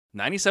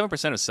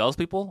97% of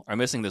salespeople are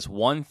missing this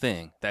one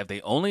thing that if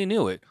they only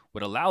knew it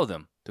would allow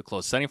them to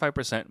close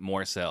 75%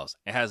 more sales.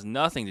 It has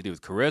nothing to do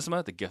with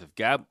charisma, the gift of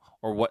gab,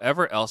 or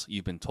whatever else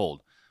you've been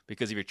told.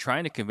 Because if you're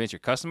trying to convince your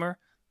customer,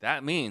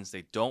 that means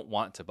they don't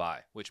want to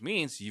buy, which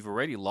means you've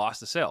already lost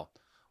the sale.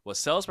 What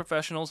sales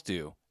professionals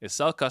do is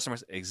sell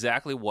customers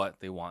exactly what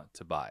they want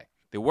to buy.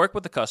 They work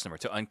with the customer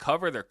to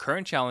uncover their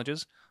current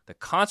challenges, the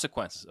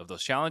consequences of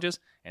those challenges,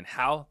 and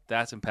how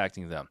that's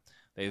impacting them.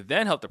 They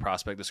then help the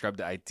prospect describe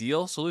the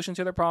ideal solution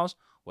to their problems,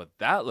 what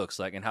that looks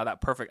like, and how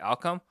that perfect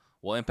outcome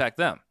will impact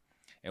them.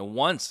 And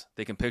once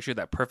they can picture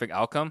that perfect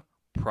outcome,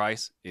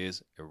 price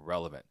is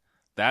irrelevant.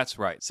 That's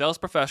right. Sales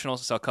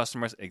professionals sell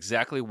customers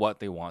exactly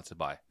what they want to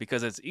buy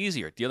because it's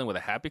easier dealing with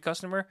a happy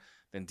customer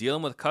than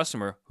dealing with a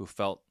customer who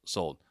felt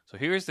sold. So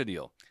here's the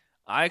deal.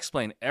 I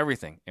explain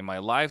everything in my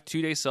live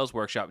 2-day sales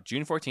workshop,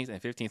 June 14th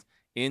and 15th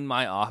in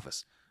my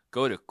office.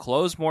 Go to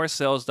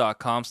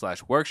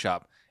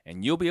closemoresales.com/workshop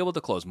and you'll be able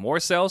to close more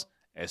sales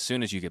as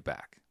soon as you get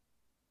back.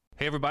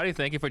 Hey everybody,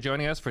 thank you for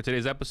joining us for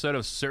today's episode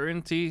of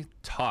Certainty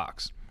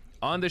Talks.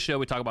 On this show,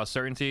 we talk about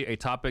certainty, a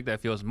topic that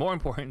feels more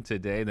important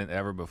today than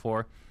ever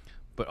before.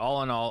 But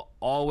all in all,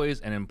 always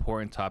an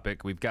important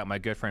topic. We've got my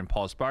good friend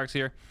Paul Sparks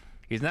here.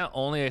 He's not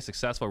only a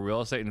successful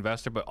real estate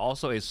investor, but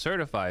also a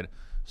certified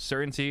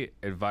certainty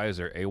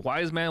advisor. A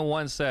wise man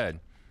once said,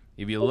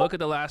 if you look at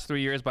the last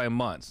 3 years by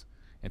months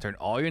and turn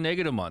all your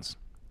negative months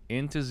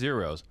into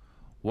zeros,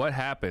 what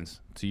happens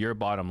to your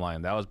bottom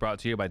line? That was brought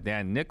to you by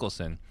Dan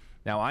Nicholson.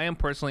 Now, I am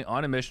personally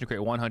on a mission to create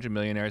 100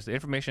 millionaires. The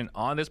information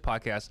on this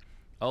podcast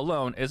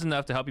alone is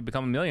enough to help you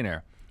become a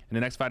millionaire in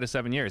the next 5 to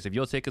 7 years. If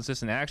you'll take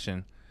consistent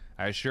action,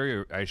 I assure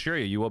you,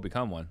 you will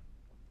become one.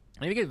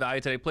 And if you get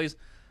value today, please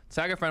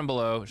tag a friend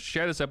below,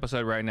 share this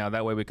episode right now.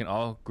 That way we can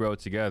all grow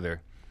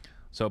together.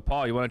 So,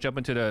 Paul, you want to jump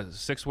into the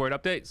 6-word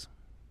updates?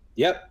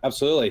 Yep,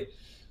 absolutely.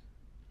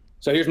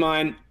 So here's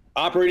mine.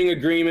 Operating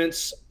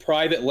agreements,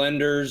 private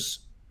lenders,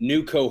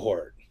 new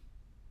cohort.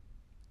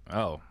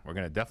 Oh, we're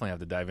going to definitely have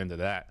to dive into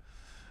that.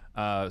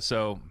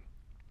 So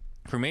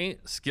for me,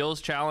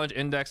 Skills Challenge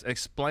Index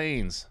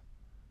explains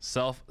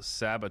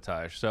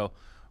self-sabotage. So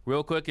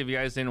real quick, if you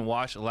guys didn't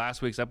watch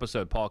last week's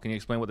episode, Paul, can you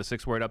explain what the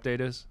 6-word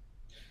update is?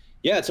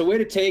 Yeah, it's a way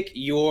to take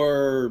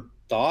your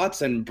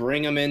thoughts and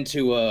bring them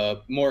into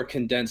a more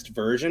condensed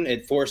version.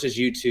 It forces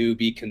you to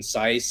be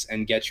concise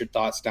and get your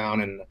thoughts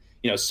down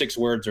in 6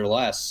 words or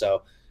less.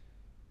 So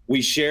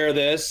we share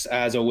this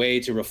as a way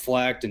to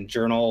reflect and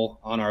journal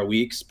on our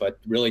weeks, but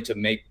really to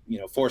make,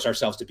 force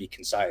ourselves to be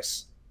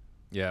concise.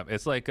 Yeah,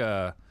 it's like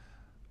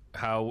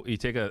how you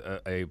take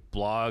a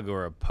blog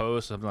or a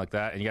post, something like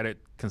that, and you got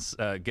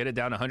to get it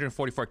down to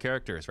 144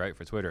 characters, right,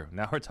 for Twitter.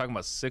 Now we're talking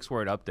about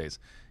 6-word updates.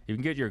 You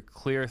can get your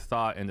clear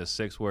thought into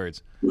 6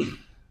 words,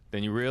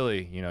 then you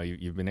really,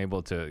 you've been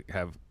able to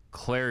have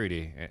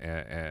clarity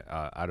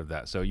out of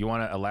that. So you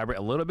want to elaborate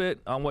a little bit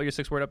on what your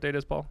 6-word update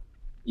is, Paul?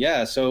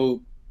 Yeah,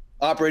 so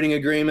operating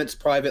agreements,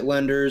 private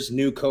lenders,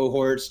 new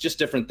cohorts, just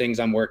different things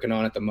I'm working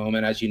on at the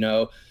moment. As you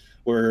know,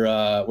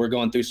 we're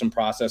going through some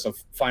process of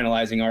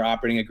finalizing our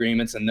operating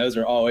agreements, and those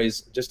are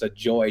always just a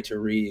joy to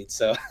read.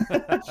 So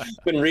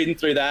been reading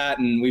through that,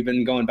 and we've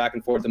been going back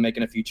and forth and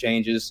making a few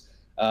changes.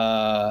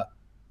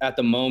 At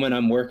the moment,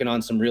 I'm working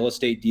on some real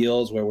estate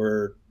deals where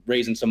we're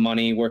raising some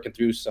money, working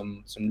through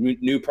some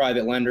new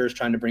private lenders,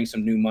 trying to bring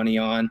some new money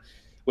on,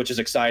 which is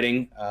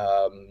exciting.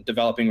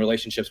 Developing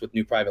relationships with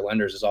new private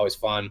lenders is always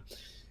fun.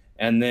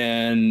 And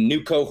then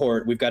new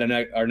cohort, we've got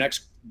our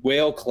next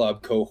Whale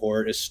Club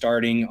cohort is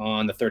starting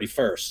on the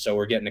 31st. So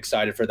we're getting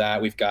excited for that.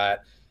 We've got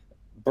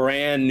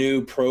brand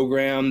new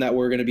program that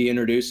we're going to be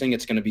introducing.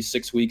 It's going to be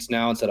 6 weeks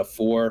now instead of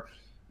 4.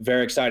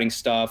 Very exciting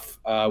stuff.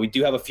 We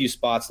do have a few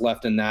spots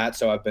left in that.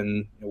 So I've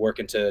been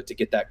working to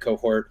get that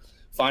cohort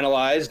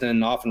finalized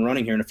and off and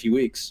running here in a few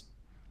weeks.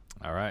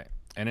 All right.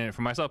 And then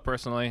for myself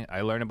personally,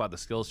 I learned about the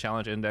Skills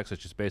Challenge Index,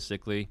 which is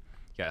basically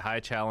you got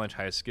high challenge,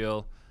 high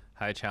skill,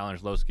 high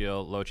challenge, low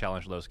skill, low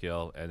challenge, low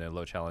skill, and then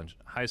low challenge,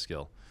 high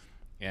skill.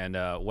 And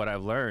what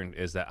I've learned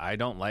is that I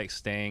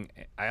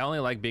only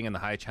like being in the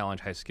high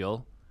challenge, high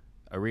skill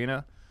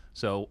arena.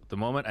 So the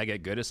moment I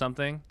get good at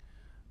something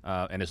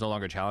and it's no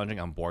longer challenging,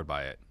 I'm bored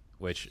by it,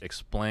 which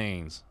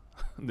explains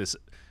this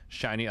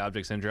shiny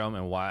object syndrome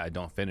and why I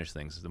don't finish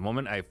things. The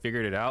moment I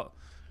figured it out,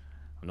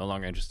 I'm no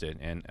longer interested.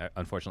 And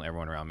unfortunately,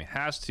 everyone around me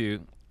has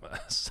to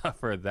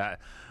suffer that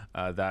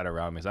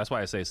around me. So that's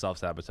why I say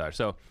self-sabotage.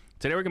 So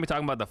today we're going to be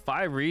talking about the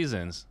 5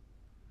 reasons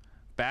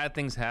bad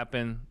things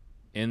happen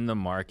in the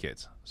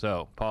market.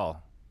 So,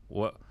 Paul,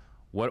 what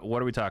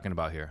are we talking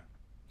about here?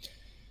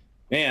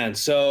 Man,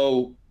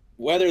 so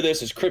whether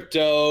this is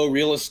crypto,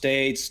 real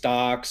estate,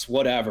 stocks,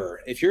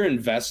 whatever, if you're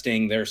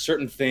investing, there are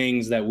certain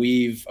things that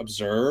we've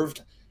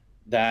observed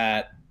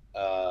that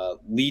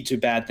lead to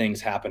bad things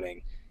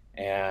happening.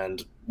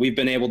 And we've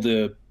been able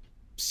to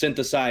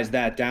synthesize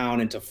that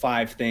down into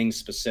 5 things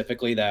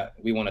specifically that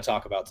we want to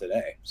talk about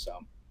today. So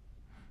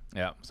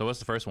what's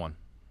the first one?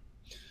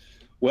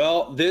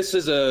 Well, this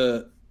is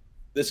a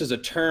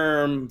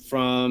term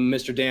from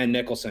Mr. Dan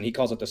Nicholson. He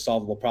calls it the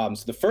solvable problem.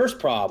 So the first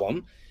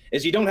problem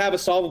is you don't have a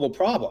solvable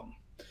problem.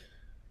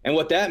 And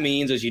what that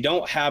means is you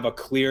don't have a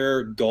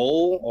clear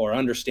goal or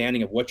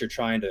understanding of what you're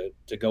trying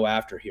to go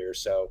after here.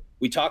 So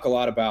we talk a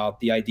lot about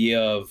the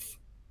idea of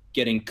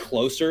getting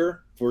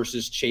closer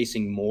versus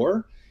chasing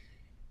more.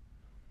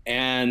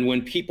 And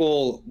when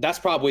people, that's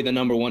probably the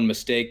number one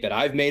mistake that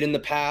I've made in the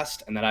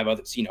past and that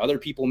I've seen other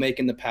people make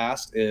in the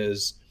past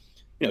is,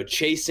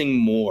 chasing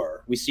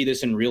more. We see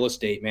this in real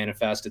estate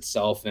manifest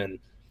itself in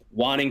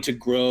wanting to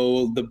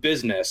grow the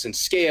business and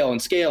scale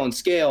and scale and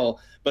scale.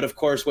 But of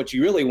course, what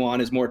you really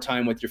want is more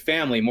time with your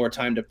family, more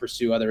time to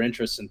pursue other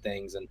interests and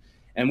things.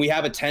 And we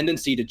have a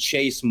tendency to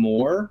chase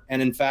more.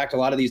 And in fact, a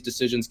lot of these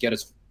decisions get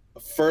us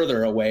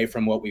further away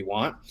from what we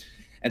want.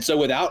 And so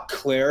without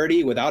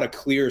clarity, without a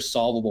clear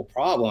solvable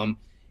problem,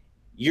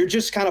 you're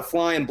just kind of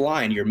flying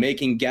blind. You're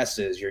making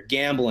guesses, you're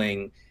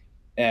gambling.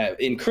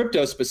 In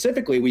crypto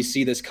specifically, we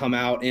see this come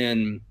out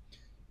in,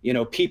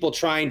 people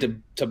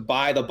trying to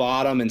buy the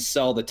bottom and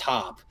sell the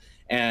top.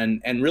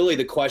 And really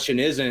the question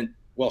isn't,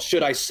 well,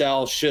 should I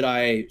sell? Should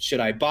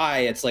I buy?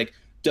 It's like,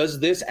 does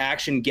this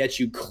action get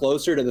you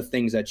closer to the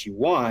things that you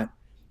want,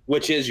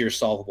 which is your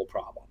solvable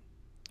problem?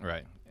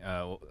 Right.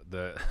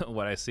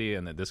 What I see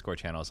in the Discord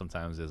channel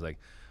sometimes is like,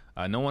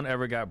 no one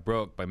ever got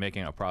broke by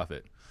making a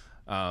profit.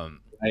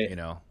 Right.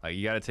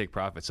 You got to take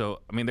profit.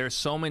 So, I mean, there's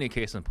so many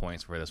case in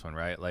points for this one,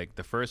 right? Like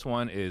the first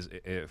one is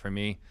for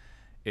me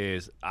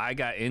is I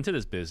got into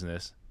this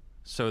business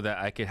so that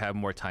I could have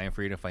more time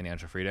freedom,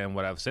 financial freedom. And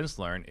what I've since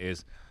learned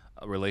is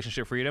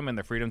relationship freedom and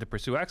the freedom to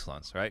pursue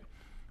excellence, right?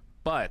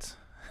 But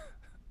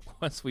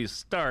once we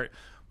start,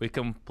 we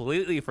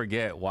completely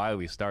forget why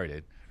we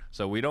started.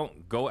 So we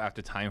don't go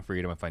after time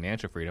freedom and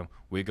financial freedom.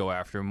 We go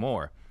after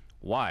more.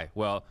 Why?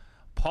 Well,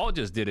 Paul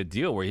just did a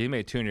deal where he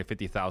made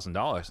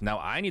 $250,000. Now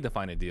I need to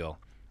find a deal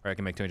where I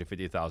can make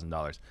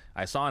 $250,000.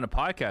 I saw on a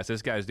podcast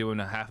this guy's doing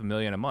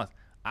 $500,000 a month.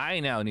 I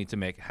now need to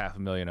make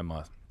 $500,000 a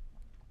month.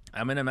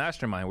 I'm in a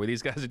mastermind where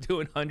these guys are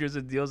doing hundreds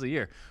of deals a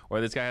year,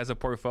 or this guy has a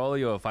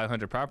portfolio of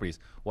 500 properties.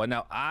 Well,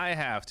 now I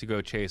have to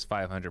go chase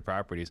 500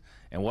 properties.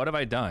 And what have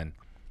I done?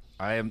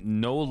 I am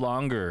no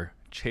longer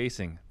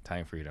chasing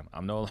time freedom.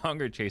 I'm no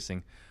longer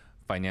chasing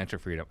financial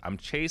freedom. I'm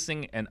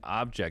chasing an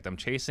object. I'm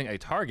chasing a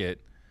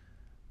target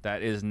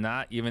that is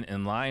not even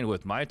in line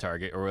with my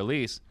target, or at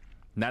least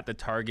not the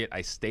target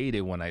I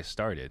stated when I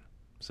started.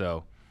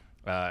 So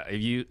have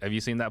you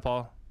seen that,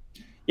 Paul?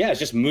 Yeah, it's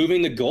just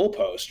moving the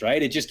goalpost,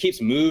 right? It just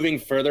keeps moving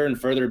further and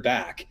further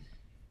back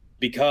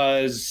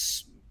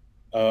because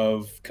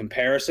of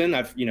comparison.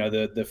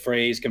 The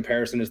phrase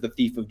comparison is the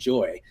thief of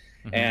joy.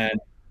 Mm-hmm. And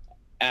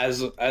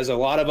as a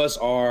lot of us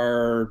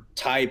are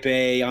type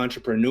A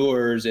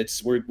entrepreneurs,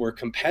 we're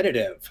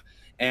competitive.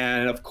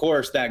 And of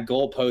course that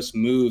goalpost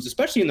moves,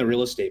 especially in the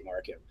real estate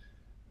market.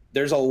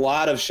 There's a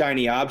lot of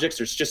shiny objects.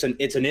 It's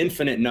an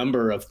infinite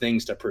number of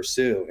things to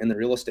pursue in the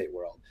real estate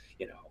world.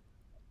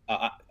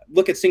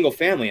 Look at single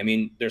family. I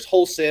mean, there's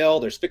wholesale,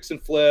 there's fix and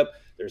flip,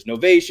 there's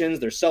novations,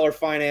 there's seller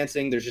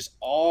financing. There's just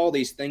all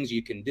these things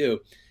you can do.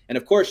 And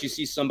of course you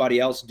see somebody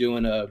else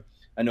doing a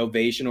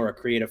novation or a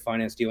creative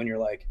finance deal, and you're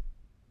like,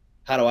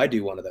 how do I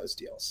do one of those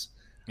deals?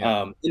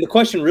 Yeah. And the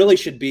question really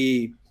should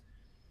be,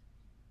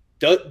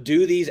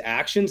 do these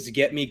actions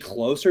get me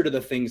closer to the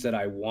things that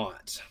I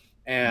want?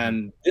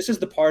 And this is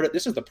the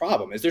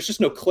problem, is there's just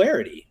no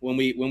clarity when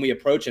we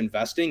approach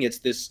investing. It's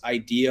this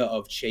idea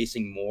of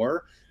chasing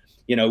more.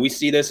 We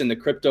see this in the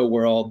crypto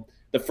world,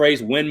 the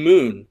phrase "when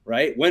moon,"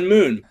 right? When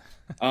moon.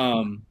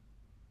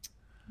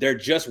 They're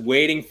just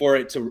waiting for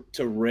it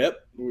to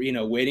rip,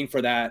 waiting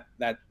for that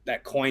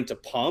coin to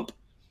pump.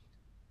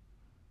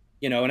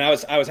 And I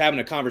was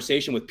having a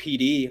conversation with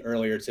PD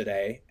earlier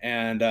today,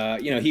 and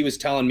he was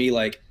telling me,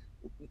 like,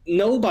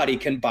 nobody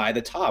can buy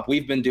the top.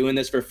 We've been doing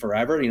this for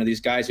forever.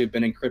 These guys who've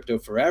been in crypto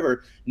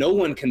forever, no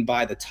one can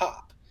buy the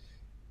top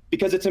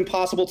because it's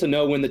impossible to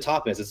know when the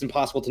top is. It's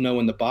impossible to know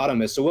when the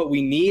bottom is. So what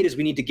we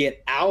need to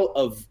get out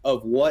of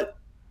what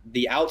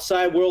the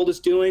outside world is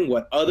doing,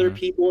 what other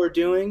people are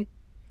doing.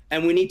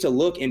 And we need to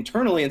look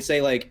internally and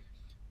say, like,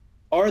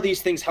 are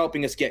these things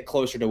helping us get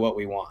closer to what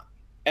we want?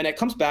 And it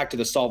comes back to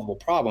the solvable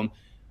problem,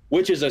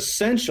 which is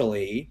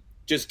essentially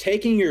just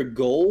taking your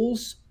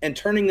goals and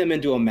turning them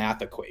into a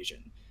math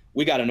equation.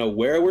 We got to know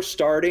where we're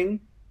starting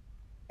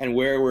and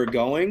where we're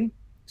going,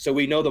 so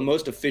we know the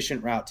most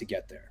efficient route to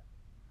get there.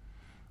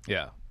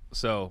 Yeah.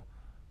 So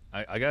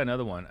I got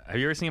another one. Have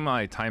you ever seen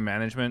my time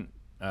management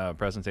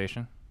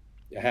presentation?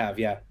 I have,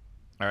 yeah.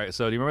 All right.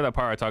 So do you remember that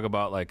part I talk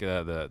about, like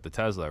the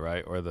Tesla,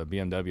 right? Or the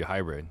BMW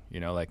hybrid?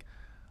 Like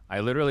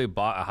I literally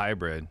bought a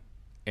hybrid,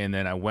 and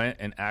then I went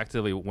and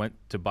actively went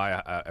to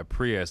buy a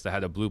Prius that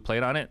had a blue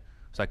plate on it,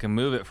 so I can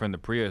move it from the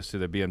Prius to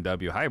the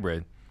BMW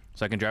hybrid,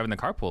 so I can drive in the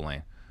carpool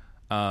lane.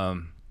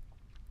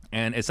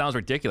 And it sounds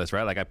ridiculous,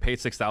 right? Like I paid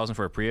 $6,000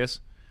 for a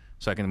Prius,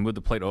 so I can move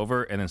the plate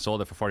over, and then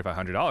sold it for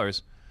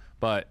 $4,500.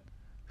 But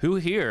who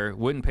here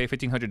wouldn't pay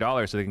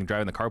 $1,500 so they can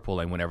drive in the carpool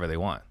lane whenever they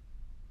want?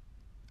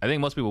 I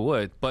think most people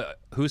would, but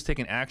who's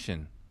taking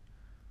action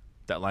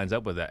that lines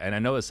up with that? And I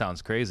know it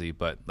sounds crazy,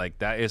 but like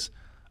that is,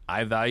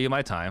 I value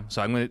my time,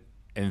 so I'm going to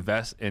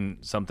invest in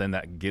something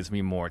that gives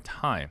me more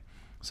time.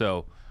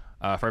 So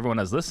for everyone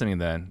that's listening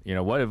then,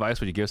 what advice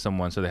would you give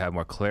someone so they have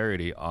more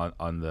clarity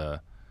on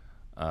the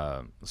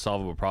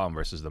solvable problem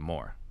versus the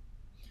more?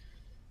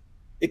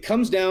 It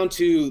comes down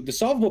to the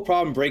solvable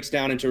problem breaks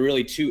down into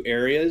really two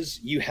areas.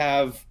 You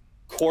have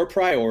core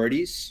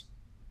priorities.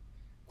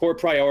 Core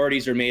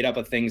priorities are made up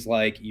of things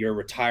like your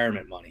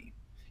retirement money,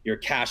 your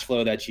cash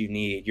flow that you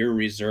need, your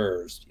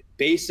reserves,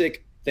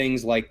 basic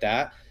things like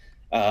that.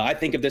 I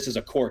think of this as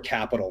a core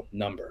capital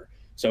number.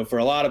 So for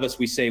a lot of us,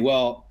 we say,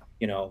 well,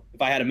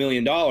 if I had $1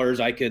 million,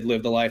 I could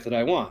live the life that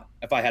I want.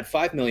 If I had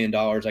 $5 million,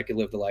 I could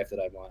live the life that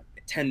I want.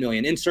 10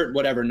 million, insert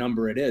whatever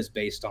number it is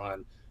based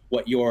on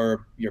what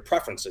your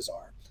preferences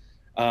are.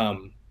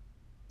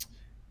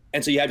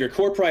 And so you have your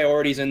core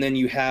priorities, and then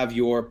you have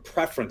your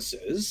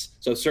preferences.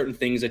 So certain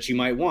things that you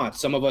might want.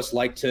 Some of us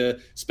like to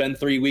spend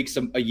 3 weeks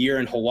a year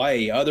in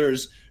Hawaii.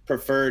 Others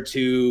prefer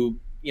to,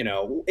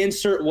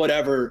 insert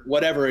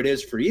whatever it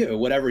is for you,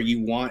 whatever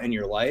you want in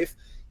your life.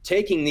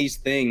 Taking these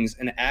things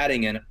and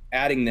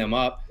adding them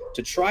up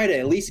to try to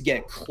at least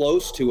get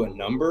close to a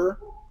number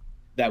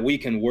that we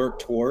can work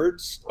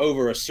towards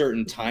over a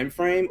certain time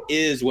frame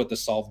is what the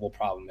solvable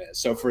problem is.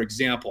 So for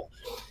example,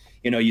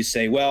 you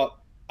say, well,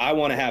 I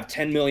want to have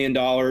 $10 million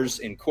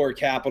in core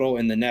capital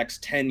in the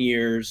next 10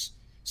 years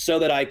so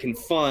that I can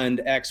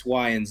fund X,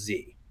 Y, and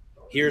Z.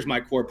 Here's my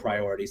core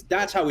priorities.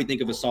 That's how we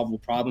think of a solvable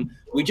problem.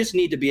 We just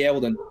need to be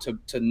able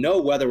to know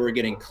whether we're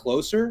getting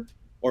closer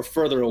or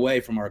further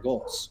away from our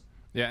goals.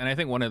 Yeah, and I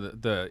think one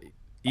of the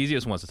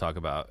easiest ones to talk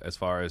about as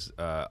far as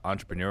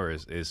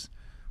entrepreneurs is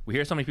we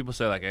hear so many people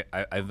say, like,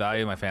 I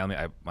value my family.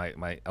 I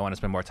want to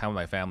spend more time with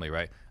my family,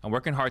 right? I'm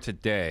working hard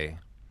today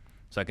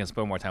so I can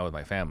spend more time with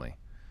my family.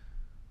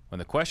 When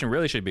the question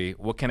really should be,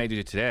 what can I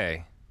do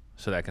today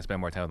so that I can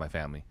spend more time with my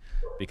family?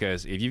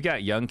 Because if you've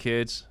got young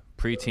kids,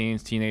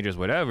 preteens, teenagers,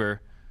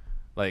 whatever,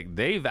 like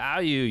they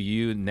value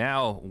you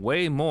now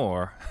way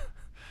more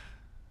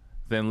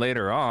than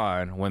later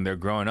on when they're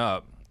growing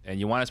up and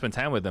you want to spend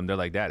time with them. They're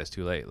like, Dad, it's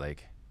too late.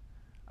 Like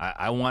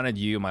I wanted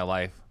you in my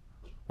life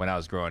when I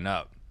was growing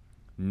up,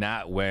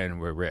 not when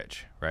we're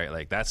rich, right?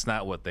 Like that's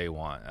not what they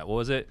want. What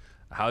was it?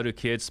 How do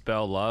kids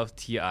spell love?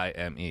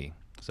 Time.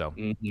 So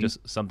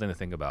just something to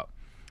think about.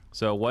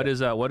 So what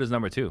is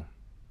number two?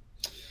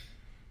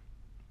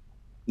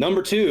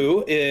 Number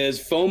two is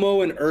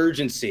FOMO and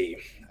urgency.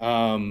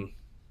 FOMO,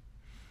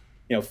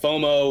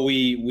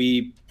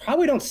 we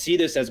probably don't see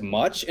this as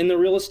much in the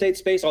real estate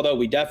space, although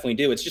we definitely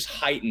do. It's just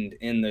heightened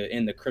in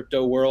the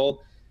crypto world.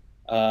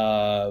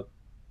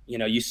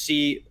 You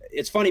see,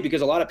 it's funny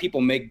because a lot of people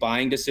make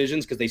buying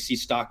decisions because they see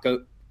stock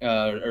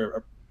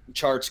or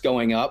charts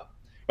going up,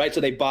 right?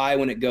 So they buy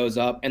when it goes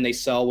up and they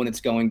sell when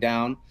it's going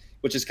down,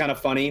 which is kind of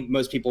funny.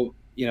 Most people,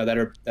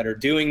 that are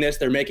doing this,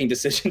 they're making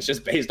decisions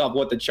just based off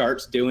what the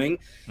chart's doing.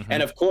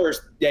 And of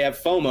course they have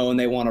FOMO and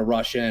they want to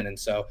rush in. And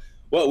so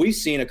what we've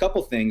seen, a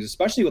couple things,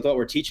 especially with what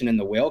we're teaching in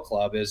the Whale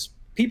Club, is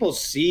people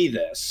see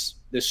this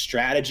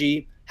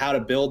strategy, how to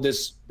build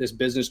this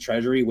business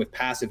treasury with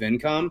passive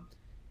income.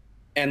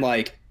 And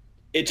like,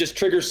 it just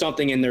triggers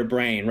something in their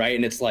brain, right?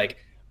 And it's like,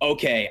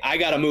 okay, I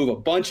got to move a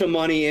bunch of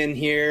money in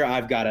here.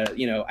 I've got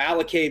to,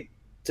 allocate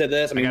to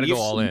this. I got to go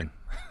all in.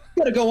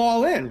 You got to go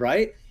all in,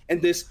 right?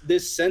 And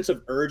this sense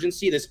of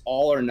urgency, this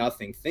all or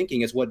nothing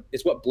thinking is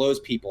what blows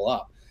people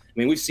up. I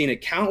mean, we've seen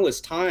it countless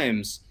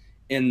times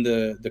in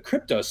the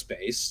crypto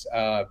space,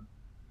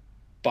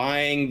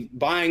 buying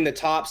the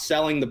top,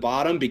 selling the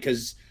bottom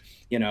because,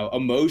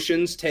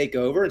 emotions take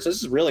over. And so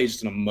this is really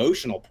just an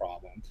emotional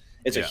problem.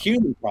 It's a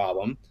human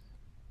problem.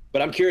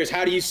 But I'm curious,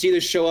 how do you see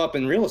this show up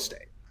in real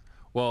estate?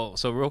 Well,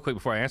 so real quick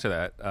before I answer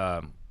that,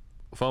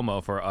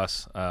 FOMO for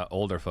us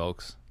older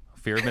folks,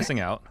 fear of missing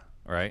out,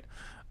 right?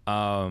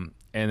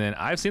 And then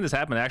I've seen this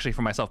happen actually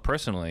for myself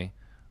personally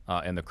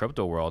in the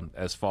crypto world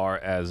as far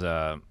as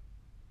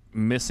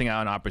missing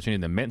out on an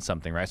opportunity to mint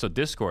something, right? So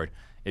Discord,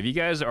 if you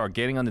guys are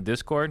getting on the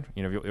Discord,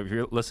 if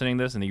you're listening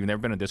to this and you've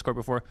never been on Discord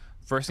before,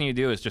 first thing you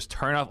do is just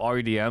turn off all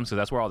your DMs because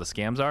that's where all the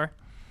scams are.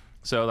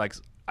 So like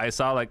I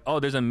saw like,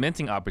 oh, there's a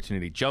minting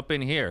opportunity. Jump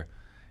in here.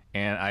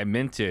 And I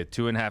minted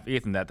 2.5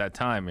 ETH, and at that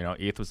time,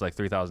 ETH was like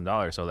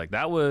 $3,000. So like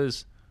that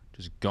was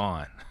just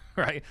gone,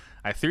 right?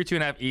 I threw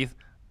 2.5 ETH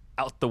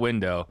out the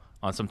window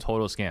on some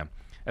total scam.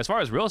 As far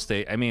as real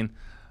estate, I mean,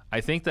 I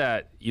think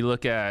that you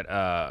look at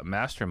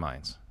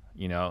masterminds.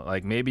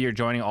 Like maybe you're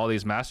joining all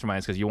these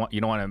masterminds because you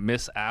don't want to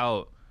miss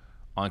out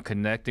on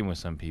connecting with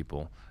some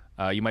people.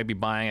 You might be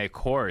buying a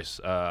course,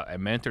 a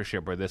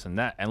mentorship, or this and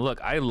that. And look,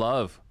 I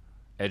love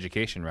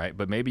education, right?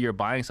 But maybe you're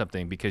buying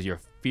something because you're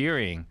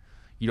fearing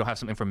you don't have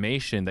some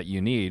information that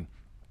you need.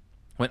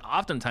 When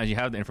oftentimes you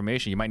have the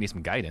information, you might need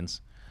some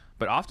guidance.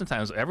 But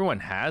oftentimes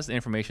everyone has the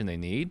information they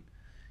need.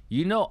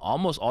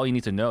 Almost all you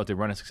need to know to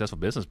run a successful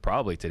business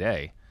probably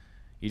today.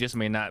 You just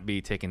may not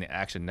be taking the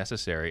action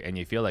necessary, and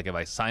you feel like if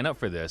I sign up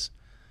for this,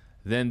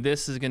 then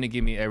this is going to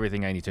give me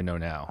everything I need to know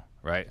now,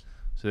 right?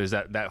 So there's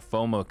that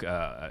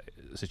FOMO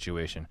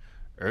situation.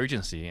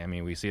 urgency. I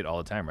mean, we see it all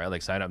the time, right?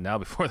 Like sign up now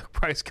before the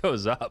price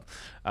goes up.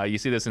 You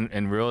see this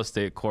in real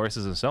estate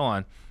courses and so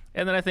on.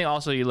 And then I think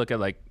also you look at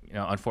like, you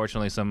know,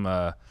 unfortunately some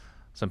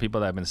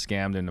people that have been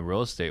scammed in the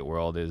real estate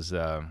world is,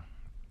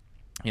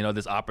 you know,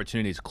 this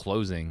opportunity is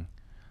closing.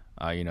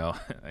 You know,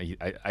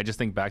 I just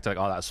think back to like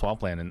all that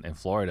swampland in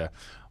Florida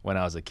when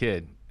I was a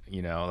kid,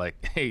 you know, like,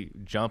 hey,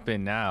 jump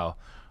in now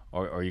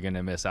or you're going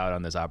to miss out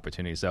on this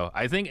opportunity. So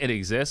I think it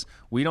exists.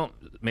 We don't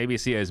maybe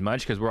see it as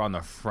much because we're on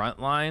the front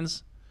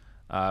lines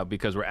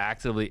because we're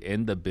actively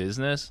in the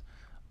business.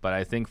 But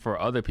I think for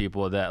other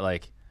people that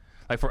like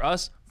for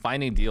us,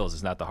 finding deals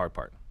is not the hard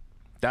part.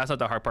 That's not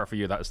the hard part for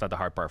you. That's not the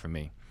hard part for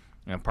me.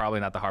 And probably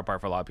not the hard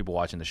part for a lot of people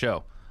watching the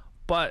show.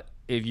 But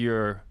if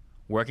you're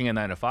working a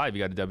 9 to 5,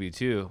 you got a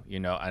W-2, you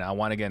know, and I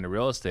want to get into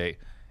real estate.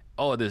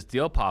 Oh, this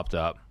deal popped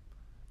up.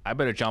 I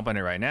better jump on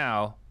it right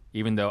now,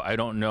 even though I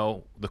don't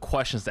know the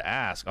questions to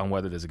ask on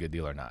whether there's a good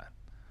deal or not.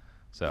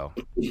 So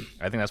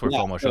I think that's where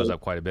FOMO shows up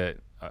quite a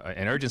bit.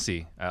 And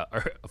urgency,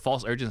 or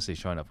false urgency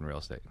showing up in real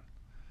estate.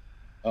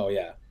 Oh,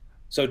 yeah.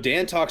 So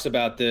Dan talks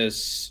about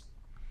this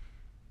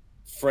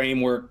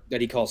framework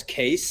that he calls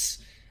CASE.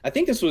 I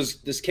think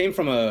this came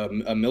from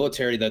a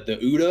military, the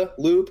OODA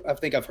loop. I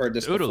think I've heard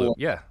this before. OODA loop,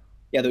 yeah.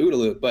 Yeah, the OODA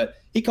loop, but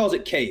he calls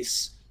it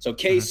CASE. So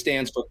CASE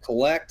stands for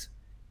collect,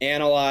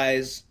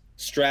 analyze,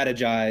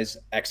 strategize,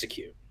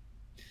 execute.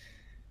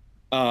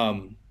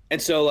 And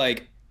so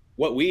like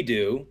what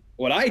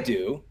I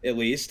do at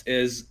least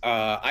is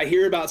I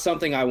hear about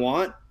something I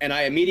want and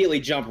I immediately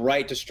jump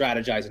right to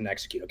strategize and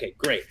execute. Okay,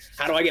 great.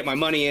 How do I get my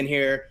money in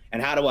here?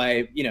 And how do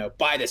I, you know,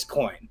 buy this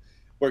coin?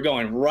 We're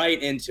going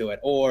right into it.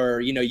 Or,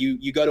 you know,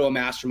 you go to a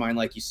mastermind,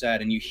 like you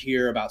said, and you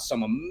hear about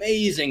some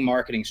amazing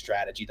marketing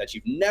strategy that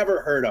you've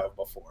never heard of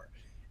before.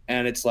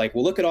 And it's like,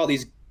 well, look at all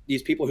these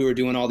people who are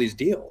doing all these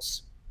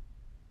deals.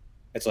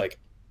 It's like,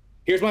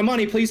 here's my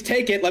money, please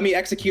take it. Let me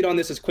execute on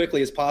this as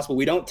quickly as possible.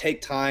 We don't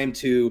take time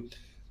to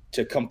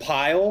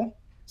compile.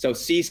 So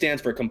C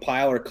stands for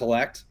compile or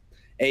collect.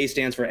 A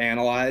stands for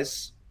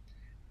analyze.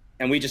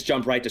 And we just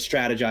jump right to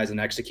strategize and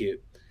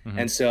execute. Mm-hmm.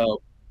 And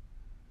so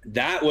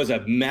that was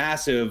a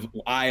massive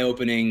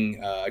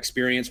eye-opening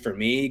experience for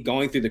me,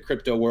 going through the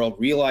crypto world,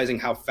 realizing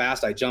how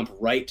fast I jump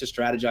right to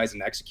strategize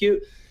and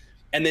execute,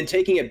 and then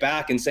taking it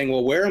back and saying,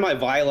 well, where am I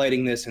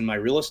violating this in my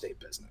real estate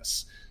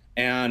business?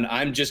 And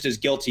I'm just as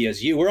guilty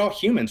as you. We're all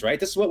humans, right?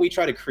 This is what we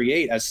try to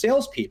create as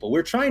salespeople.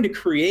 We're trying to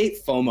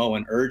create FOMO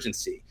and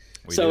urgency.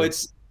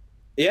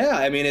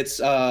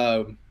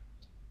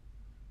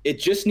 It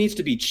just needs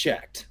to be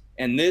checked.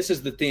 And these are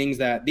the things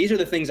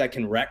that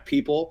can wreck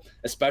people,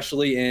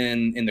 especially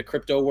in the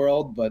crypto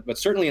world, but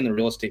certainly in the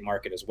real estate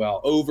market as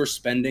well.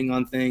 Overspending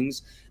on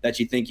things that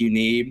you think you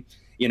need,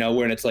 you know,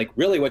 when it's like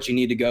really what you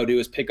need to go do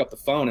is pick up the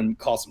phone and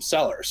call some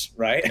sellers,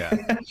 right?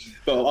 Yeah.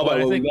 But what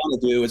we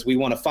want to do is we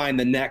want to find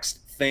the next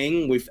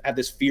thing. We've had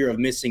this fear of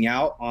missing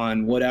out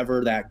on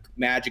whatever that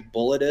magic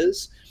bullet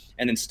is.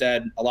 And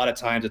instead, a lot of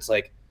times it's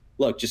like,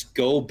 look, just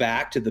go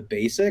back to the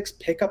basics,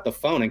 pick up the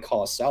phone and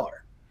call a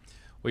seller.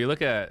 Well, you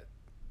look at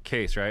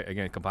CASE, right?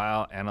 Again,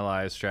 compile,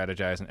 analyze,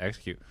 strategize, and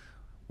execute.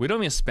 We don't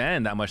even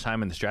spend that much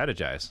time in the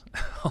strategize.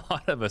 A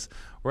lot of us,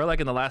 we're like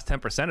in the last 10%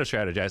 of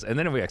strategize, and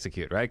then we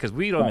execute, right? Because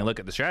we don't even look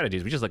at the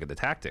strategies. We just look at the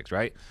tactics,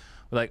 right?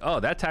 We're like, oh,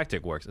 that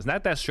tactic works. It's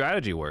not that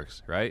strategy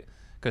works, right?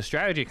 Because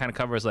strategy kind of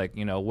covers like,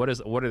 you know, what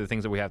are the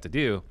things that we have to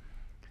do?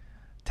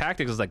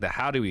 Tactics is like the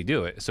how do we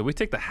do it? So we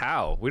take the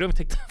how. We don't even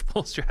take the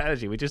full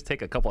strategy. We just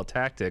take a couple of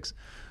tactics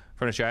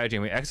from the strategy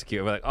and we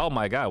execute. We're like, oh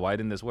my God, why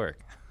didn't this work?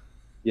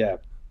 Yeah.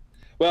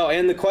 Well,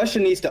 and the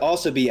question needs to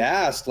also be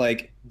asked,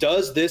 like,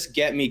 does this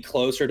get me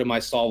closer to my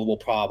solvable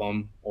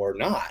problem or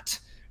not,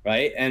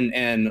 right?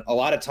 And a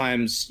lot of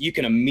times you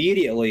can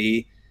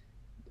immediately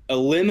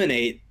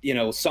eliminate, you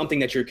know, something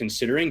that you're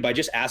considering by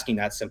just asking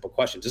that simple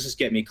question. Does this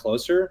get me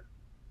closer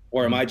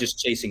or am I just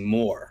chasing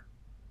more?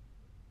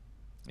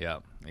 Yeah,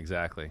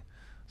 exactly.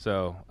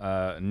 So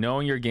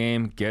knowing your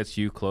game gets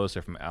you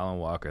closer from Alan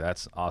Walker.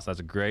 That's awesome. That's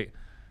a great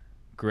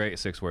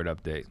 6-word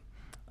update.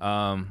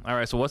 All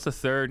right, so what's the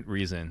third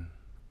reason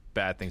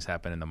bad things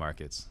happen in the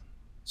markets?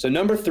 So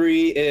number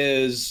 3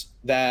 is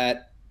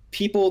that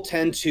people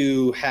tend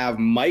to have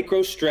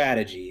micro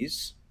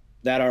strategies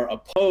that are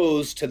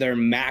opposed to their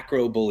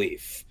macro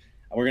belief.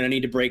 We're going to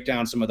need to break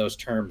down some of those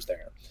terms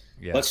there.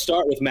 Yeah. Let's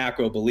start with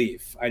macro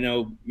belief. I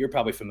know you're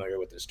probably familiar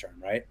with this term,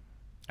 right?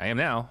 I am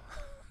now.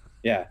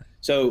 Yeah.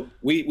 So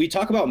we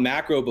talk about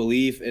macro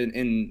belief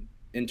in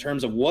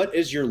terms of what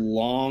is your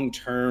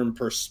long-term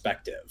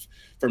perspective.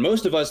 For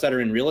most of us that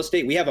are in real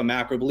estate, we have a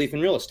macro belief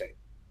in real estate.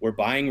 We're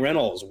buying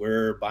rentals,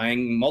 we're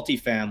buying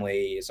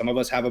multifamily. Some of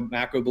us have a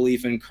macro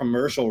belief in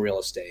commercial real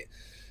estate.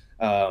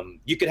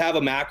 You could have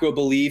a macro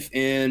belief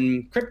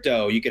in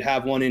crypto. You could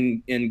have one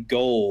in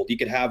gold. You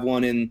could have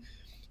one in,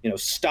 you know,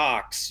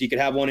 stocks. You could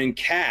have one in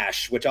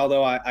cash, which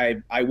although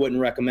I wouldn't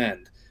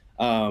recommend.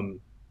 You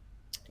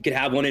could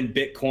have one in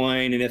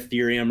Bitcoin and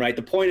Ethereum, right?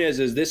 The point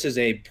is this is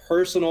a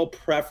personal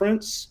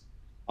preference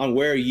on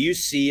where you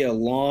see a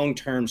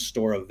long-term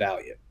store of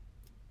value.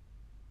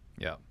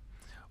 Yeah.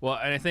 Well,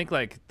 and I think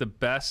like the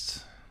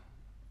best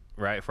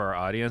right, for our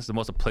audience, the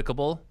most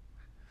applicable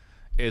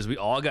is we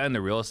all got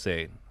into real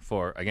estate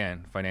for,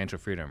 again, financial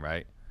freedom,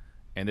 right?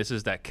 And this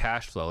is that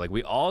cash flow. Like,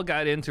 we all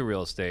got into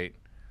real estate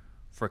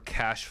for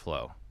cash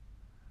flow.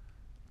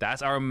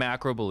 That's our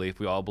macro belief.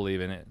 We all believe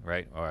in it,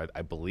 right? Or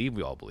I believe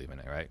we all believe in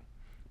it, right?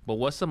 But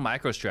what's the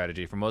micro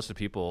strategy for most of the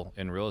people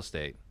in real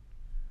estate?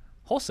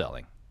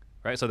 Wholesaling,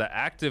 right? So the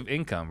active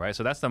income, right?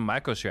 So that's the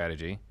micro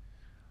strategy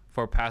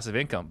for passive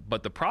income.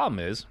 But the problem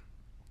is,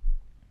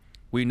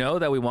 we know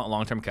that we want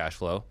long-term cash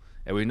flow,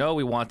 and we know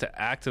we want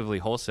to actively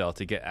wholesale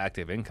to get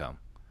active income.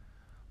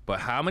 But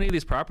how many of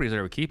these properties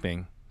are we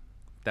keeping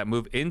that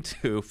move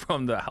into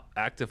from the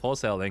active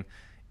wholesaling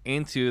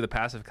into the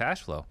passive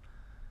cash flow?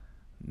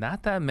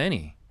 Not that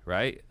many,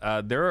 right?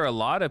 There are a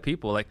lot of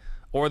people like,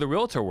 or the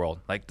realtor world,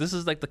 like this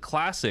is like the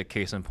classic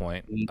case in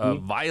point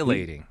of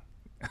violating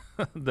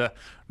the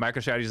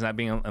micro strategies not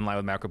being in line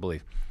with macro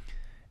belief.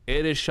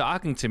 It is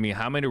shocking to me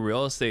how many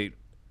real estate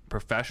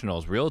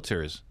professionals,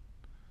 realtors,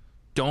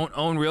 don't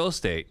own real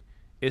estate.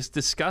 It's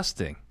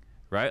disgusting,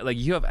 right? Like,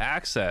 you have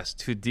access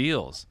to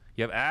deals,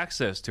 you have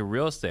access to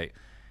real estate,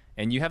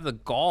 and you have the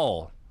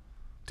gall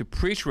to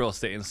preach real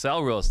estate and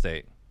sell real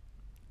estate,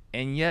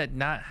 and yet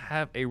not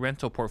have a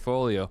rental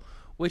portfolio,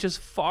 which is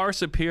far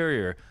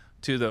superior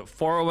to the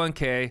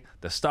 401k,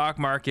 the stock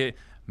market,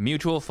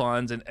 mutual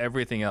funds, and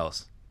everything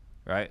else,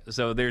 right?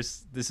 So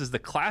this is the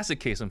classic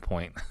case in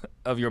point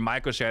of your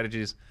micro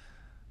strategies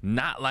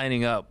not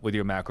lining up with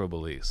your macro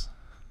beliefs.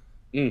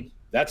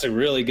 That's a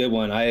really good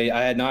one. I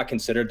had not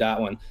considered that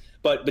one,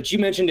 but you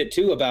mentioned it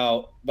too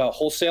about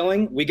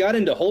wholesaling. We got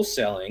into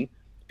wholesaling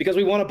because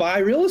we want to buy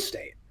real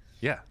estate.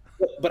 Yeah.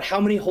 But how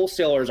many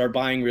wholesalers are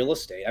buying real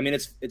estate? I mean,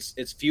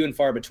 it's few and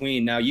far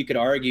between. Now, you could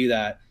argue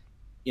that,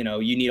 you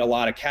need a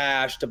lot of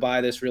cash to buy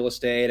this real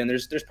estate, and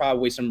there's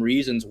probably some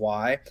reasons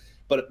why,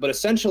 but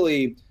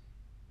essentially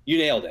you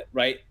nailed it,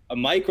 right? A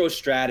micro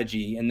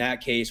strategy in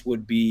that case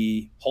would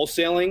be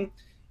wholesaling.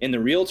 In the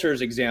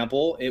realtor's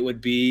example, it would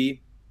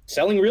be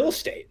selling real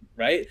estate,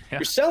 right? Yeah.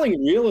 You're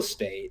selling real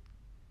estate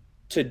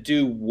to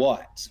do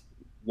what?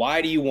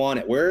 Why do you want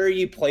it? Where are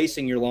you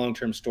placing your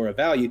long-term store of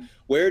value?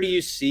 Where do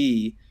you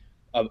see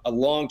a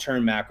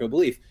long-term macro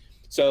belief?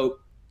 So,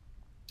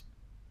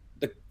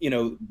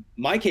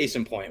 my case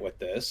in point with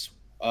this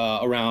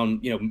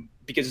around,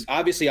 because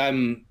obviously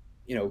I'm,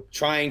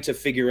 trying to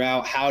figure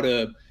out how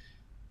to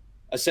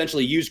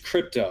essentially use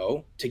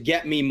crypto to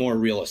get me more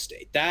real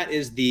estate.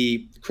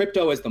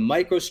 Crypto is the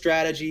micro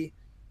strategy.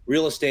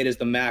 Real estate is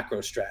the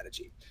macro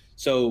strategy.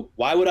 So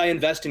why would I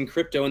invest in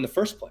crypto in the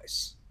first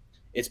place?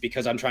 It's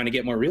because I'm trying to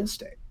get more real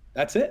estate.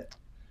 That's it,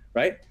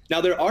 right?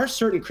 Now, there are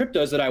certain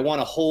cryptos that I want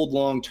to hold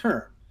long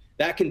term.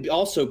 That can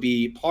also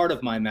be part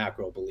of my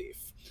macro belief.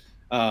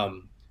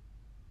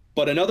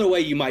 But another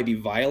way you might be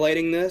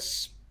violating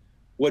this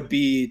would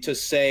be to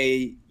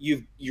say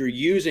you're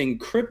using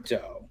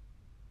crypto,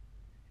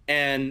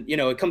 and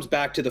it comes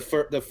back to the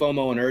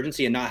FOMO and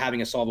urgency and not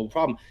having a solvable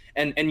problem.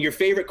 And your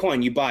favorite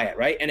coin, you buy it,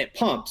 right? And it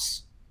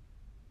pumps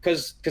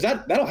because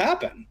that'll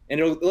happen.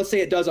 And let's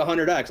say it does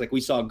 100x, like we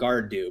saw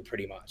Guard do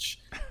pretty much.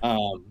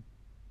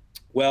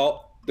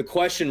 Well, the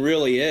question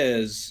really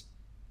is,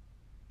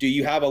 do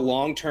you have a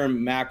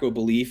long-term macro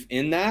belief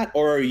in that,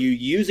 or are you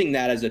using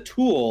that as a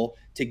tool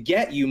to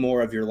get you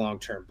more of your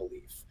long-term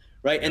belief,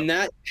 right? Yep. And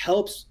that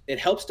helps. It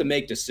helps to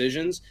make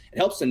decisions. It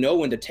helps to know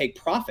when to take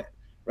profit,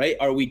 right?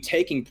 Are we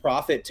taking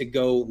profit to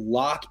go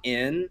lock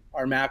in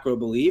our macro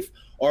belief,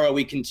 or are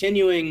we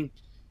continuing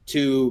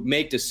to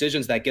make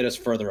decisions that get us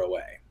further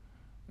away?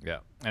 Yeah,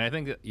 and I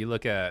think that you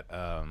look at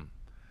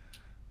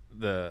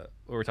what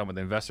we're talking about,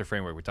 the investor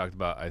framework we talked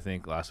about, I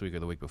think last week or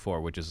the week before,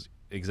 which is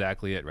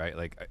exactly it, right?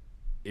 Like,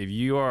 if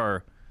you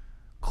are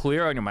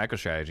clear on your micro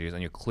strategies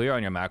and you're clear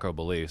on your macro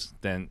beliefs,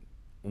 then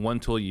one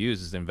tool you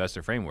use is the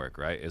investor framework,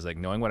 right? Is like,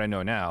 knowing what I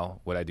know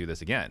now, would I do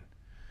this again?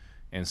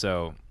 And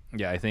so,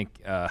 yeah, I think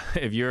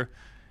if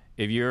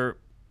you're,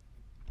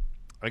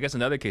 I guess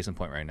another case in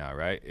point right now,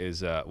 right,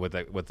 is with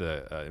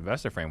the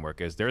investor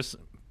framework is there's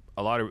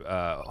a lot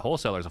of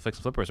wholesalers of fix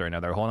and flippers right now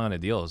that are holding on to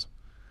deals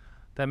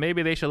that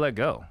maybe they should let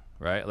go,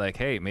 right? Like,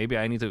 hey, maybe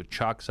I need to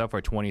chalk stuff for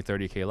a 20,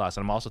 30K loss.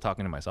 And I'm also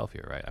talking to myself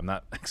here, right? I'm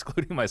not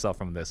excluding myself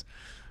from this,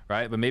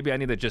 right? But maybe I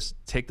need to just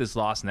take this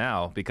loss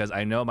now because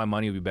I know my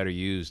money would be better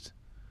used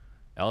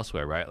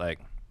elsewhere, right? Like,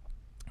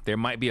 there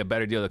might be a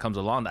better deal that comes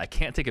along that I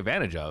can't take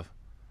advantage of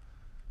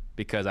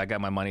because I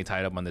got my money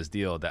tied up on this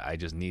deal that I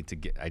just need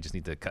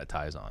to cut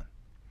ties on.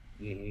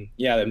 Mm-hmm.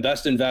 Yeah, the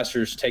best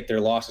investors take their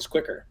losses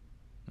quicker.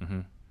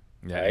 Mm-hmm.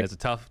 Yeah, right? And it's a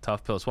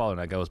tough pill to swallow, and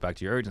that goes back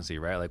to your urgency,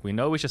 right? Like, we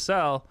know we should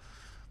sell,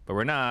 but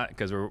we're not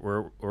because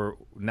we're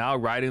now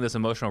riding this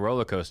emotional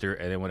roller coaster,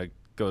 and then when it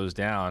goes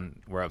down,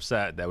 we're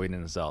upset that we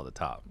didn't sell at the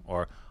top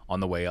or on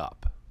the way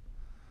up.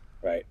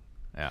 Right.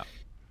 Yeah.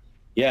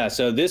 Yeah,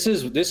 so this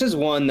is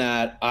one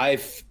that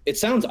it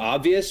sounds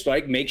obvious,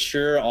 right? Make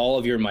sure all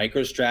of your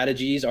micro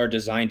strategies are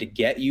designed to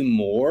get you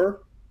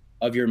more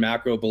of your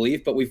macro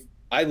belief, but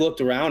I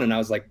looked around and I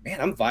was like, man,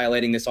 I'm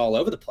violating this all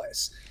over the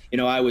place.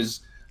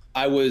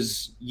 I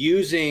was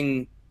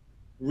using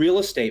real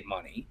estate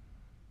money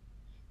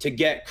to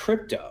get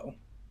crypto,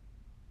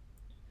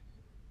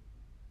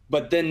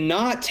 but then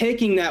not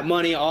taking that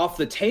money off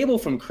the table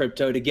from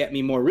crypto to get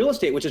me more real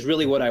estate, which is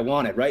really what I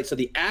wanted, right? So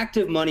the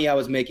active money I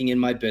was making in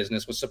my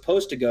business was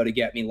supposed to go to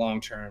get me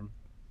long-term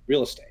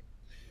real estate,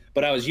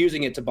 but I was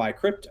using it to buy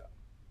crypto,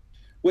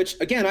 which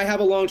again, I have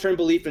a long-term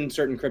belief in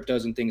certain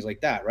cryptos and things like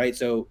that, right?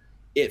 So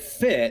it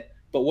fit,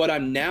 but what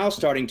I'm now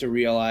starting to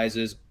realize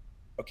is,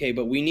 okay,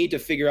 but we need to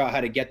figure out how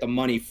to get the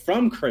money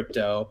from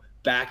crypto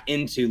back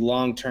into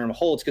long-term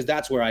holds, because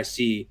that's where I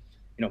see,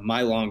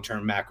 my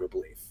long-term macro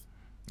belief.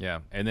 Yeah.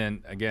 And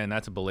then again,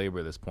 not to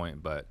belabor this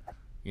point, but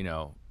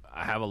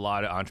I have a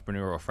lot of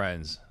entrepreneurial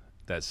friends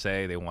that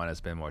say they want to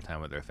spend more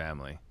time with their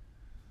family,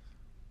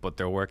 but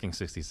they're working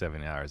 60,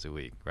 70 hours a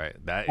week, right?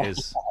 That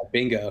is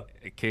bingo.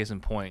 A case in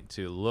point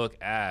to look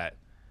at,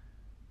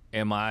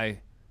 is my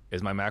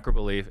macro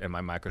belief and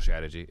my micro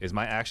strategy, is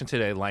my action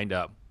today lined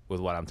up with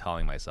what I'm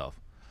telling myself?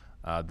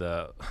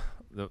 The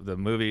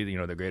movie,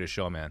 The Greatest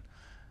Showman,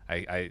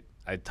 I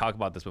talked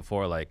about this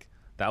before, like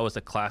that was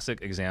a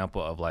classic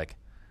example of like,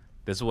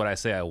 this is what I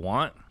say I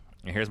want,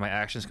 and here's my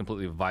actions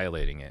completely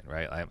violating it,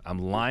 right? I'm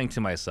lying to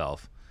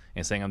myself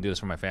and saying I'm doing this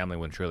for my family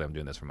when truly I'm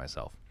doing this for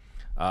myself.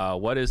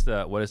 What is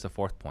the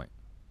fourth point?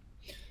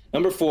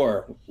 Number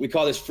 4, we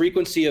call this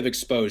frequency of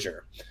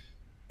exposure.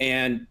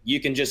 And you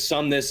can just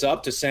sum this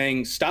up to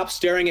saying, stop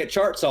staring at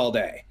charts all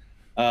day.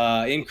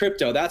 In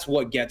crypto, that's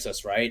what gets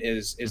us, right?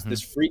 Is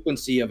this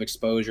frequency of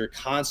exposure,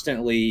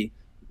 constantly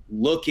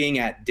looking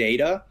at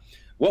data.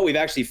 What we've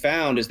actually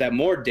found is that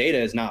more data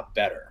is not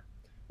better.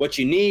 What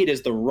you need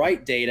is the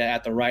right data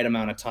at the right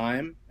amount of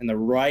time and the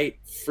right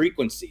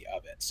frequency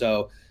of it.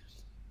 So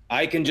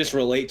I can just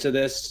relate to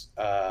this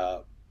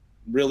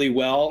really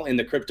well in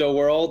the crypto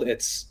world.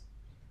 It's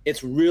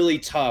really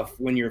tough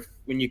when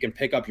you can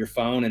pick up your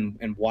phone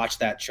and watch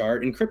that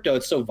chart. In crypto,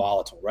 it's so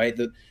volatile, right?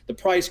 The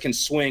price can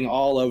swing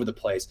all over the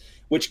place,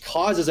 which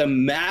causes a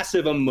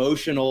massive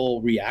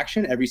emotional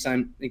reaction every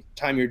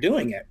time you're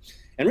doing it.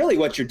 And really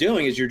what you're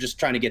doing is you're just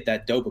trying to get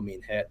that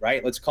dopamine hit,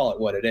 right? Let's call it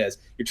what it is.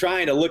 You're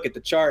trying to look at the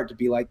chart to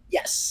be like,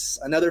 yes,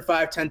 another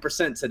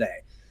 5-10%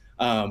 today.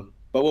 But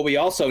what we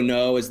also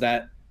know is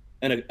that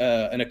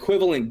an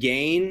equivalent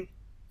gain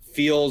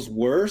feels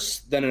worse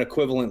than an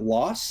equivalent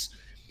loss.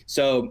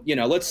 So,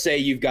 let's say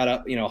you've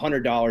got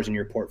 $100 in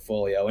your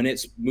portfolio and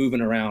it's moving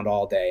around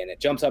all day and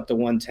it jumps up to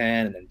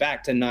 110 and then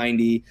back to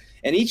 90.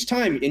 And each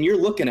time, and you're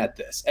looking at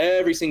this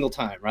every single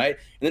time, right?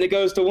 And then it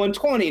goes to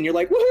 120 and you're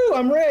like, woohoo,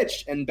 I'm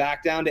rich. And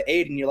back down to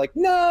 8 and you're like,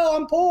 no,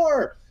 I'm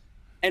poor.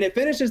 And it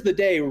finishes the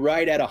day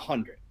right at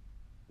 100,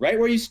 right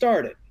where you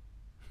started,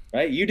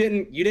 right? You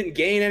didn't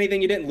gain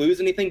anything, you didn't lose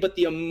anything, but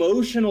the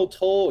emotional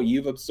toll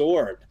you've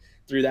absorbed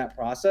through that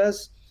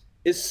process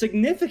is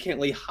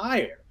significantly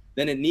higher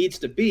than it needs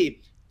to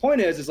be.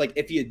 Point is like,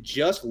 if you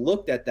just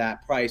looked at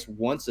that price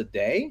once a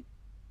day,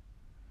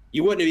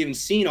 you wouldn't have even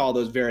seen all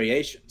those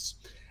variations.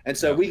 And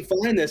so we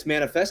find this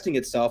manifesting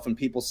itself in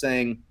people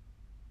saying,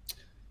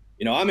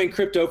 I'm in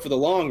crypto for the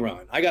long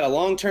run. I got a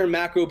long-term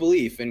macro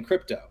belief in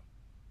crypto.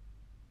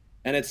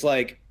 And it's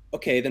like,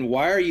 okay, then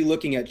why are you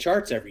looking at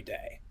charts every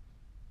day?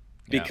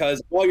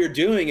 Because all you're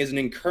doing is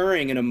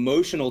incurring an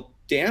emotional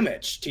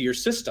damage to your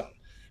system.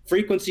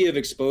 Frequency of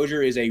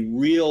exposure is a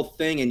real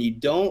thing, and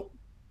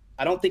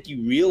I don't think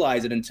you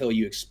realize it until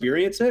you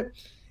experience it.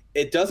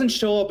 It doesn't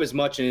show up as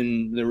much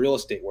in the real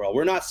estate world.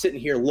 We're not sitting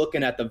here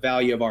looking at the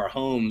value of our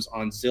homes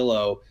on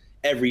Zillow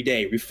every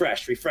day.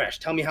 Refresh.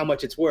 Tell me how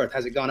much it's worth.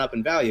 Has it gone up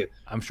in value?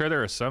 I'm sure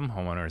there are some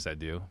homeowners that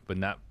do, but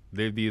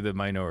they'd be the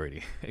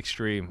minority,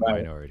 extreme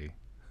minority.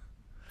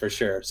 For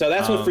sure. So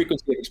that's what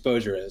frequency of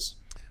exposure is.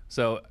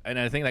 So, and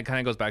I think that kind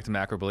of goes back to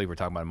macro belief we were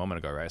talking about a moment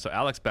ago, right? So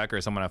Alex Becker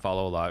is someone I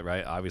follow a lot,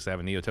 right? Obviously,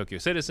 I'm a Neo Tokyo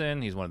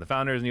citizen. He's one of the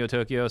founders of Neo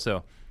Tokyo.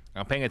 So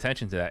I'm paying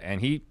attention to that.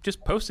 And he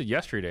just posted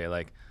yesterday,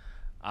 like,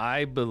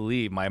 I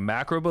believe, my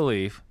macro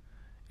belief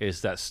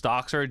is that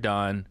stocks are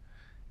done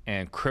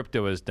and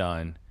crypto is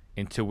done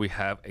until we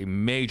have a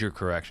major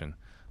correction.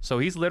 So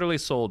he's literally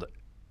sold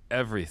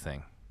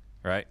everything,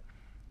 right?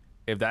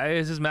 If that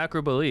is his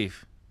macro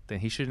belief, then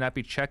he should not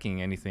be checking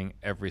anything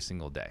every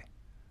single day,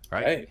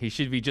 right? He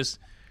should be just,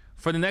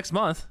 for the next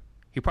month,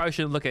 he probably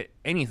shouldn't look at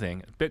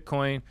anything,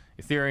 Bitcoin,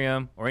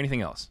 Ethereum, or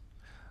anything else.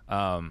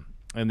 And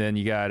then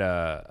you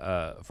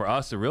got, for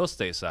us, the real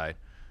estate side,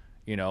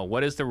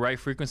 what is the right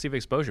frequency of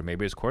exposure?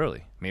 Maybe it's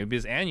quarterly. Maybe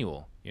it's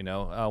annual.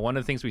 One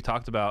of the things we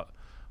talked about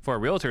for our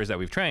realtors that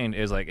we've trained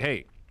is like,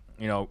 hey,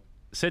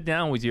 sit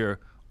down with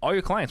all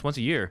your clients once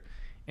a year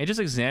and just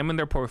examine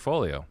their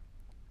portfolio.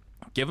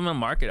 Give them a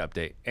market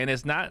update. And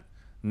it's not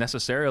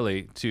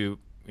necessarily to,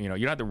 you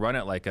don't have to run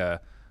it like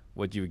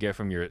what you would get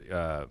from your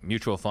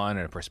mutual fund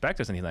and a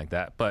prospectus, anything like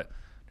that. But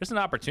there's an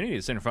opportunity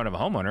to sit in front of a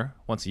homeowner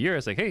once a year.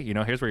 It's like, hey,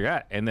 here's where you're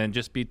at. And then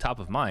just be top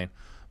of mind.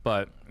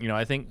 But,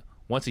 I think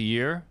once a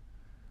year,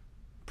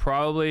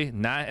 probably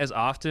not as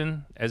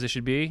often as it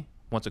should be.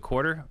 Once a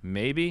quarter,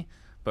 maybe.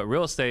 But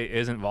real estate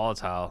isn't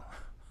volatile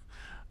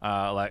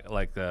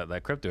like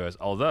crypto is.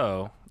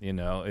 Although,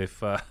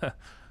 if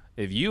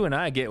you and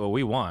I get what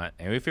we want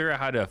and we figure out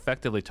how to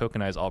effectively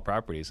tokenize all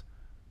properties,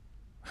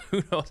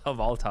 who knows how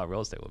volatile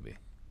real estate will be.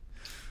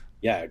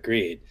 Yeah,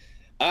 agreed.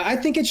 I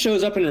think it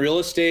shows up in real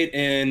estate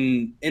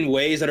in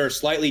ways that are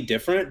slightly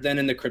different than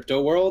in the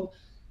crypto world.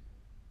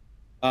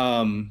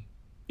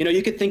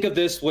 You could think of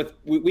this with,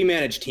 we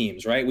manage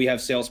teams, right? We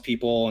have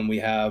salespeople and we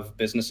have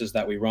businesses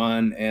that we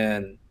run.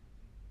 And,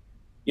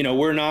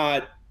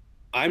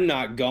 I'm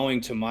not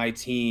going to my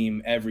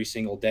team every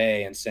single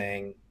day and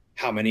saying,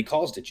 how many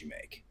calls did you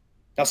make?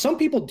 Now, some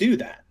people do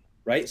that,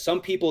 right? Some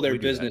people, their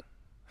business.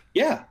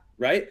 Yeah,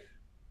 right.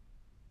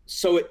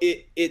 So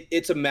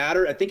it's a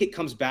matter, I think it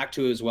comes back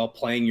to as well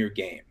playing your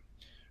game,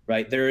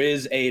 right? There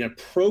is an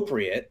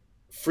appropriate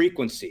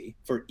frequency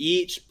for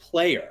each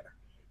player.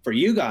 For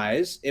you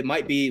guys, it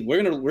might be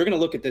we're gonna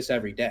look at this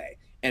every day,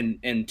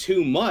 and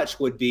too much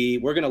would be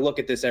we're gonna look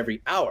at this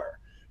every hour.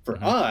 For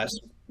us,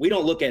 we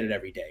don't look at it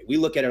every day. We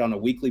look at it on a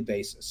weekly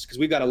basis because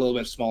we've got a little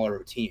bit smaller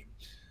of a team.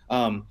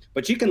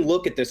 But you can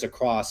look at this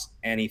across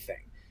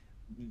anything.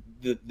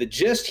 The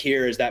gist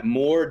here is that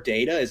more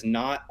data is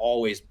not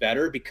always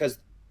better because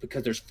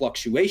there's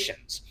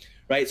fluctuations,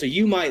 right? So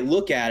you might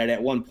look at it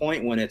at one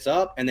point when it's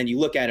up, and then you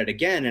look at it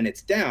again and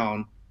it's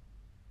down.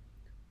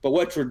 But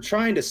what we're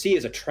trying to see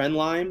is a trend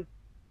line.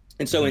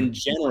 And so in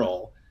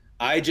general,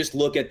 I just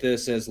look at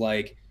this as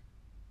like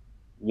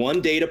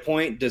one data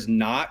point does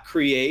not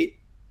create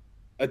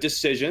a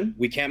decision.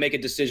 We can't make a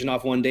decision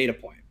off one data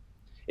point.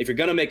 If you're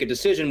going to make a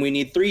decision, we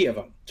need 3 of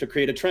them to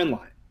create a trend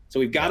line. So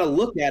we've got to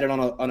look at it on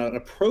an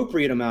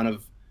appropriate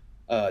amount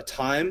of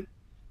time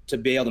to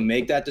be able to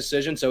make that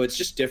decision. So it's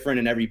just different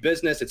in every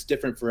business. It's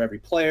different for every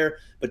player.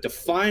 But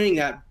defining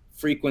that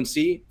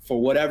frequency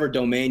for whatever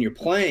domain you're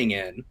playing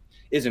in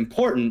is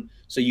important,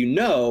 so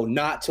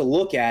not to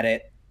look at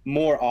it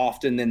more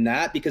often than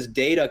that, because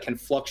data can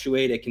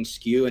fluctuate, it can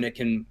skew, and it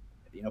can,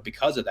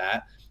 because of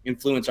that,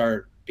 influence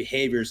our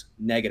behaviors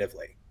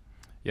negatively.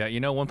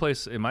 Yeah, one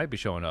place it might be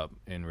showing up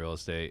in real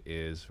estate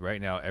is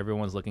right now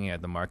everyone's looking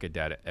at the market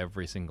data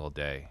every single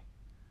day,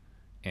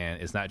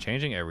 and it's not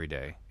changing every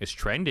day. It's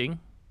trending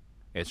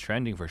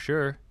for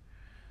sure,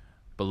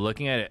 but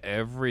looking at it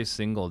every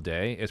single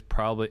day is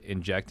probably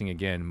injecting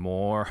again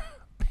more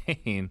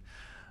pain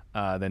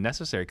than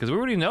necessary, because we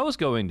already know it's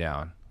going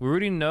down. We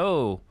already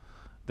know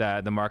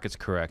that the market's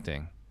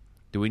correcting.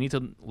 Do we need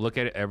to look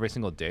at it every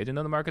single day to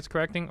know the market's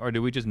correcting, or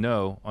do we just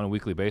know on a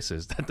weekly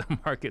basis that the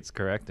market's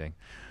correcting?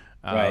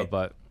 Right.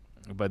 But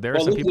there are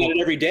some people. Looking at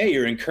it every day,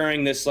 you're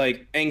incurring this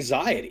like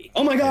anxiety.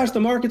 Oh my gosh,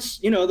 the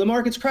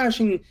market's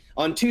crashing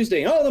on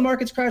Tuesday. Oh, the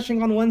market's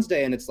crashing on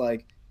Wednesday, and it's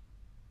like,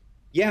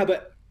 yeah,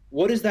 but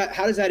what is that?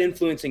 How does that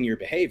influencing your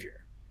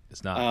behavior?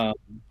 It's not.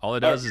 All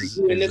it does is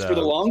doing this for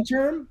the long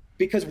term.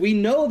 Because we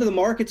know that the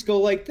markets go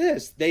like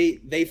this.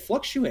 They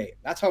fluctuate.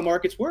 That's how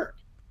markets work.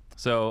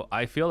 So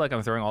I feel like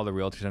I'm throwing all the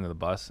realtors under the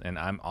bus, and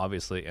I'm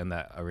obviously in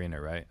that arena,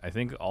 right? I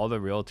think all the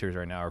realtors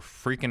right now are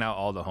freaking out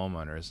all the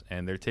homeowners,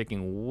 and they're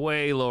taking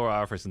way lower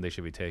offers than they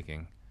should be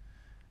taking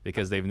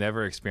because they've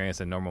never experienced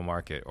a normal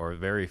market, or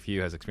very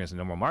few has experienced a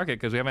normal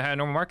market because we haven't had a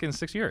normal market in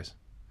 6 years.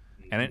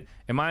 And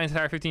in my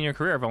entire 15-year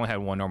career, I've only had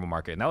one normal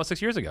market, and that was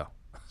 6 years ago.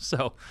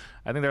 So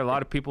I think there are a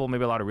lot of people,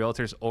 maybe a lot of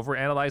realtors,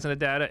 overanalyzing the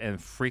data and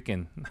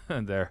freaking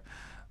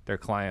their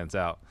clients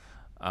out.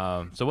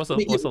 So what's the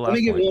last point? Let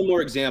me give one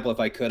more example, if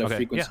I could, of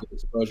frequency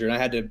exposure. And I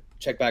had to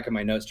check back in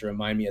my notes to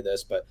remind me of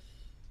this. But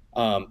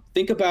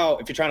think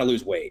about if you're trying to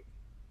lose weight,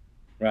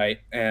 right?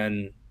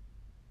 And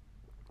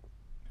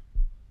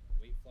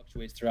weight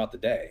fluctuates throughout the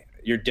day.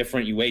 You're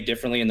different. You weigh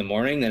differently in the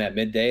morning than at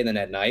midday than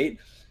at night.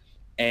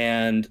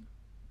 And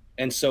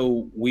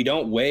so we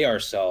don't weigh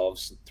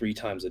ourselves 3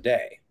 times a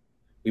day.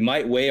 We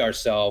might weigh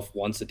ourselves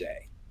once a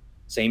day,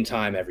 same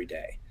time every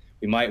day.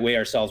 We might weigh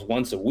ourselves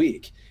once a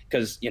week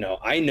because,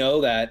 I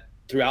know that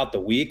throughout the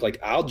week, like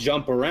I'll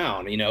jump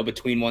around,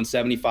 between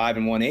 175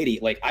 and 180.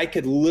 Like I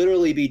could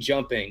literally be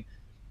jumping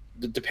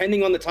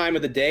depending on the time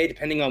of the day,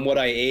 depending on what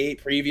I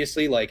ate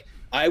previously, like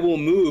I will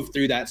move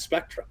through that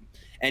spectrum.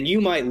 And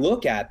you might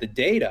look at the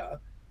data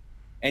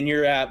and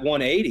you're at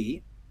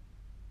 180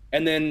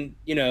 and then,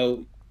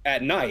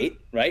 at night,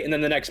 right? And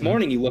then the next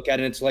morning you look at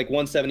it and it's like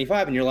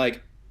 175 and you're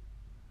like,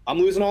 I'm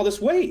losing all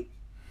this weight.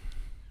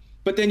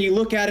 But then you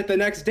look at it the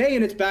next day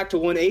and it's back to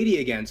 180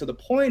 again. So the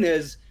point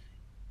is,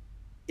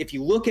 if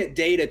you look at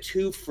data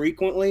too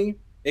frequently,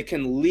 it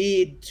can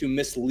lead to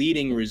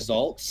misleading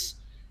results.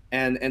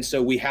 And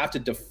so we have to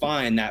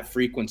define that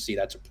frequency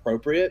that's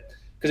appropriate,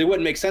 because it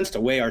wouldn't make sense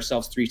to weigh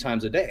ourselves 3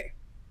 times a day.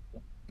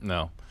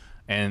 No.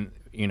 And,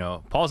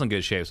 Paul's in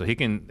good shape, so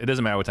it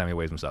doesn't matter what time he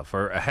weighs himself.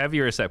 For a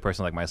heavier set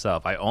person like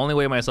myself, I only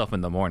weigh myself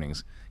in the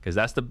mornings because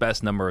that's the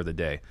best number of the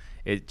day.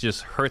 It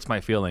just hurts my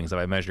feelings if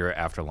I measure it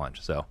after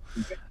lunch. So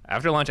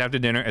after lunch, after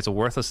dinner, it's a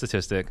worthless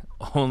statistic,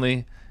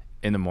 only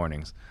in the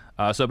mornings.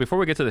 So before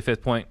we get to the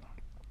 5th point,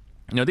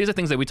 these are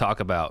things that we talk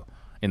about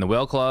in the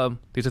Whale Club.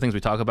 These are things we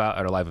talk about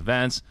at our live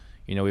events.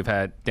 We've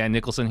had Dan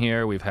Nicholson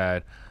here. We've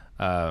had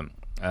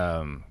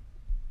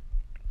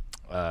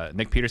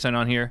Nick Peterson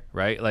on here,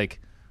 right? Like,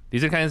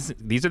 these are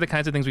the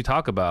kinds of things we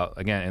talk about,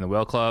 again, in the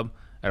Whale Club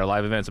at our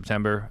live event in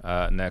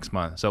September next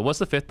month. So what's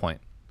the 5th point?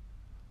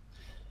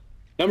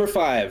 Number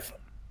 5,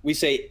 we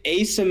say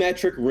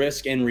asymmetric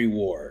risk and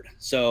reward.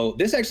 So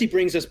this actually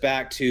brings us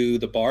back to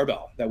the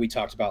barbell that we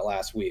talked about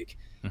last week.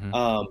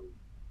 Mm-hmm.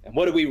 And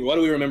what do we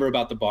remember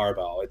about the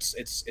barbell? It's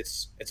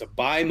a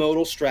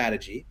bimodal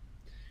strategy,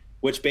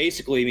 which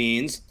basically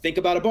means, think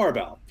about a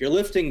barbell. If you're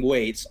lifting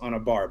weights on a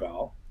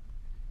barbell,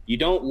 you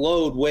don't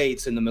load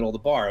weights in the middle of the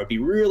bar. It would be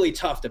really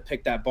tough to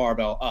pick that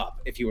barbell up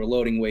if you were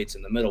loading weights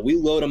in the middle. We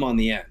load them on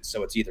the end.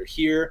 So it's either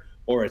here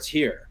or it's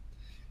here.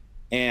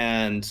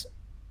 And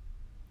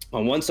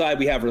on one side,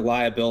 we have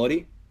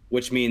reliability,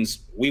 which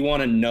means we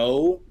want to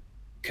know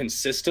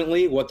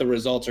consistently what the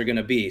results are going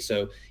to be.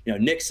 So,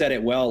 Nick said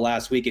it well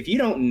last week. If you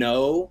don't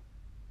know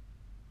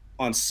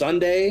on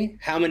Sunday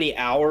how many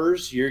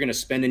hours you're going to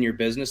spend in your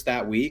business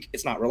that week,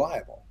 it's not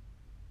reliable.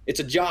 It's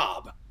a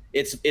job.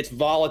 It's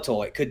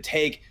volatile. It could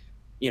take,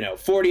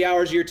 40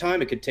 hours of your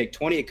time. It could take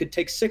 20. It could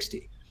take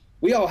 60.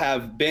 We all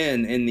have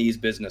been in these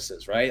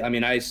businesses, right? I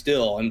mean, I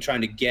still am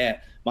trying to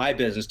get my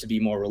business to be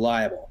more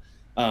reliable.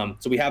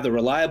 So we have the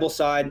reliable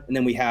side, and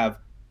then we have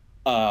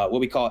what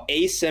we call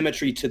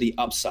asymmetry to the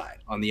upside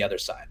on the other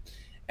side.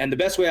 And the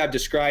best way I've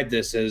described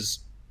this is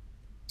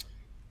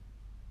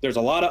there's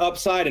a lot of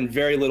upside and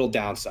very little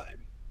downside,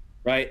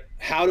 right?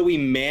 How do we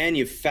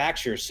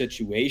manufacture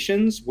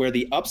situations where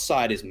the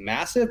upside is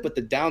massive, but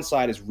the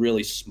downside is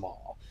really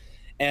small?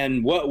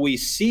 And what we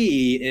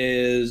see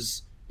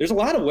is there's a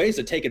lot of ways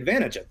to take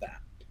advantage of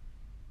that.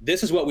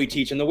 This is what we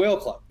teach in the Whale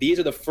Club. These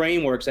are the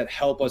frameworks that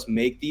help us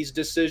make these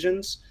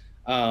decisions.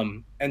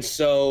 And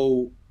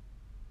so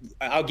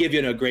I'll give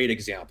you a great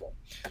example.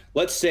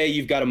 Let's say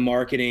you've got a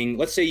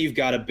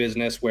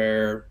business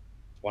where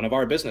one of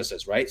our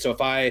businesses, right? So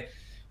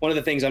one of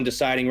the things I'm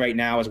deciding right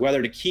now is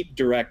whether to keep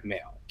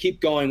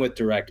going with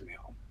direct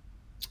mail.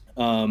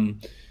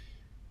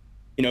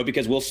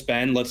 Because we'll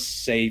spend, let's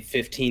say,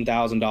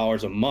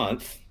 $15,000 a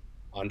month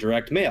on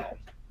direct mail.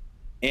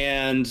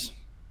 And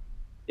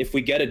if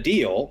we get a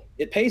deal,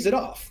 it pays it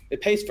off.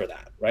 It pays for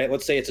that, right?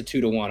 Let's say it's a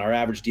 2-to-1. Our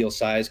average deal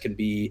size can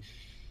be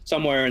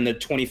somewhere in the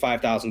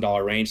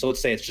 $25,000 range. So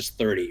let's say it's just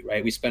 30,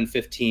 right? We spend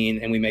 15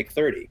 and we make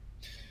 30.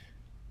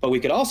 But we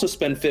could also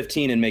spend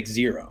 15 and make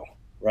 0,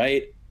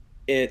 right?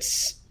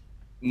 It's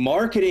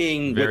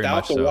marketing Very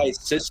without the right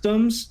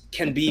systems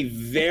can be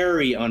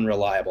very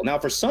unreliable. Now,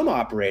 for some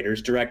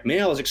operators, direct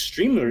mail is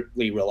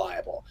extremely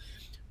reliable.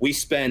 We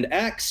spend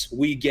X,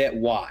 we get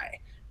Y,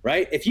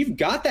 right? If you've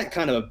got that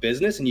kind of a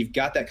business and you've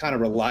got that kind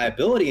of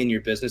reliability in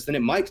your business, then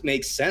it might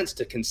make sense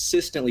to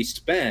consistently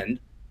spend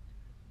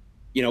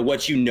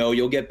what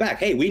you'll get back.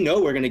 Hey, we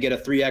know we're going to get a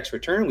 3X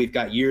return. We've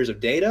got years of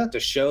data to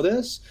show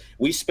this.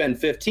 We spend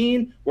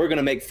 15, we're going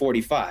to make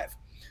 45.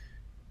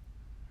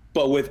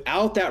 But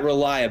without that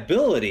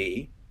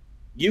reliability,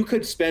 you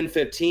could spend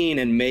 15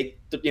 and make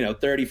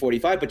 30,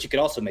 45, but you could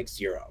also make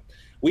 0.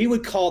 We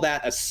would call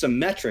that a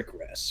symmetric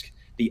risk.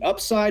 The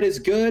upside is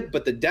good,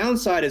 but the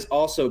downside is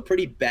also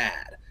pretty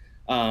bad.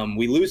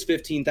 We lose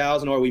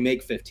 15,000 or we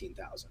make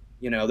 15,000.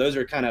 Those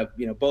are kind of,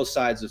 both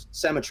sides of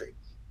symmetry.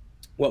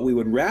 What we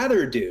would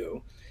rather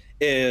do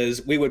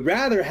is we would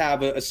rather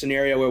have a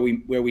scenario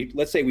where we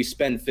let's say we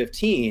spend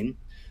 15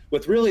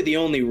 with really the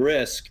only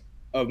risk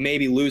of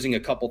maybe losing a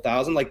couple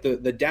thousand. Like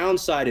the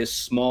downside is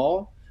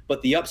small,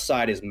 but the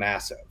upside is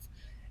massive.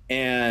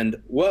 And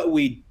what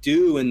we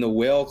do in the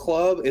Whale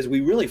Club is we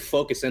really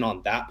focus in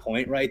on that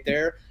point right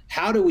there.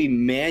 How do we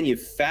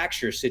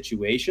manufacture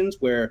situations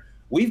where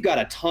we've got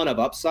a ton of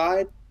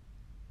upside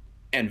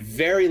and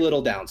very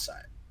little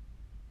downside?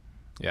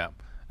 Yeah.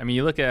 I mean,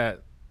 you look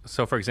at,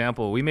 so for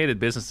example, we made a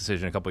business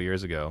decision a couple of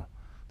years ago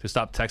to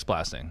stop text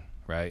blasting,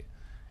 right?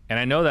 And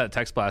I know that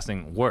text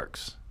blasting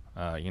works.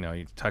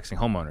 You're texting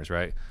homeowners,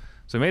 right?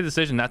 So we made the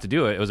decision not to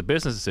do it. It was a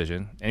business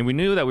decision, and we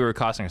knew that we were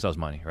costing ourselves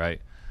money,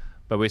 right?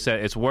 But we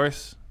said it's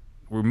worth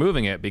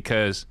removing it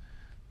because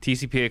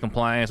TCPA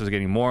compliance was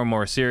getting more and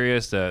more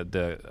serious.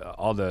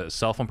 All the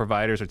cell phone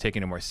providers are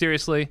taking it more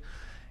seriously.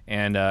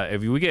 And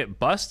if we get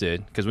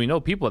busted, because we know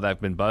people that have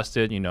been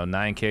busted,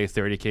 $9K,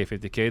 $30K,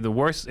 $50K. The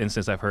worst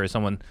instance I've heard is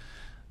someone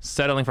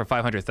settling for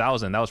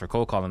 $500,000. That was for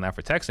cold calling, not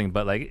for texting.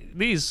 But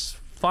these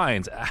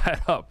fines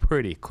add up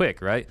pretty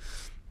quick, right?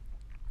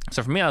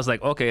 So for me, I was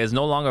like, okay, it's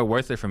no longer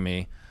worth it for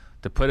me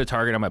to put a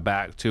target on my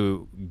back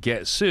to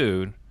get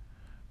sued,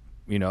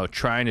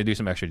 trying to do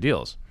some extra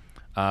deals.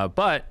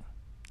 But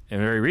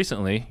very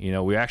recently,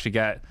 we actually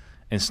got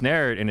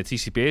ensnared in a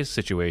TCPA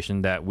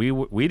situation that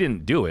we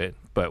didn't do it,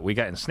 but we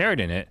got ensnared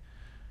in it,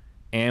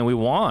 and we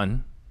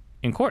won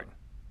in court.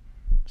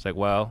 It's like,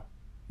 well,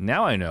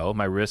 now I know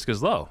my risk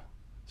is low.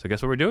 So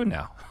guess what we're doing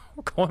now?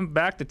 We're going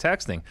back to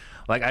texting.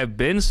 I've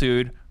been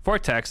sued for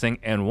texting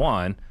and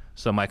won.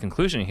 So my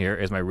conclusion here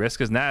is my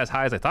risk is not as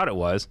high as I thought it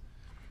was,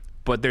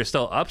 but there's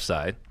still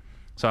upside.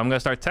 So I'm going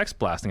to start text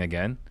blasting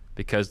again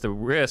because the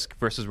risk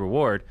versus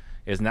reward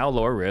is now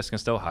lower risk and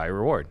still high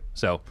reward.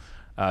 So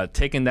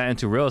taking that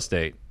into real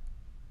estate,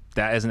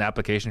 that is an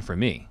application for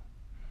me.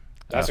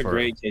 That's a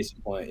great case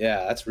in point.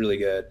 Yeah, that's really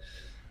good.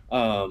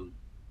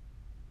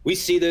 We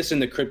see this in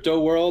the crypto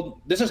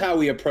world. This is how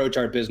we approach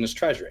our business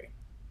treasury.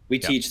 We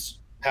teach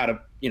how to,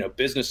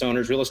 business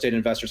owners, real estate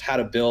investors, how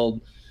to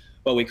build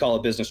what we call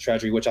a business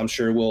treasury, which I'm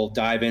sure we'll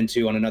dive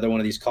into on another one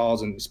of these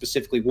calls and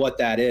specifically what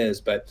that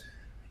is. But,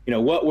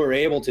 what we're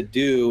able to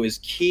do is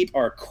keep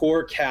our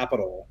core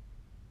capital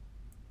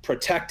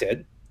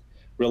protected,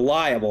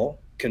 reliable,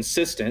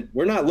 consistent.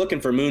 We're not looking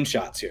for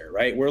moonshots here,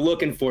 right? We're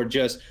looking for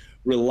just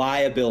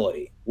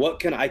reliability.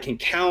 I can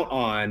count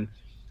on,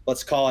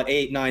 let's call it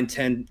 8, 9,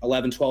 10,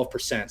 11,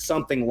 12%,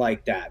 something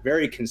like that,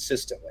 very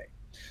consistently.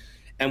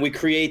 And we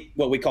create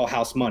what we call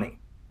house money,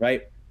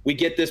 right? We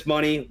get this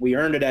money, we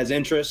earned it as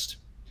interest,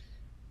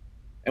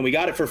 and we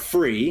got it for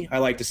free. I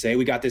like to say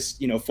we got this,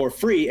 for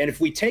free. And if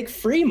we take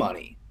free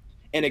money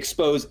and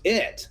expose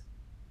it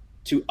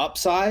to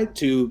upside,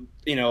 to,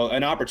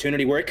 an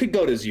opportunity where it could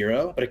go to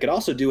zero, but it could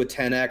also do a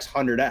 10x,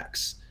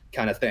 100x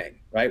kind of thing,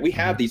 right? We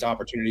have these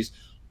opportunities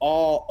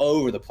all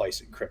over the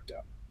place in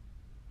crypto.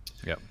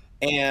 Yep.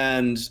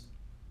 And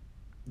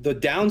the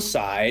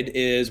downside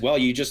is, well,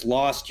 you just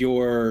lost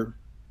your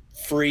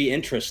free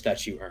interest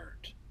that you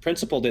earned.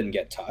 Principal didn't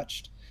get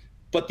touched,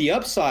 but the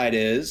upside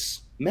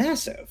is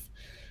massive.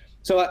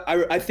 So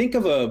I think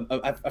of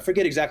I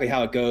forget exactly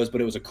how it goes, but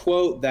it was a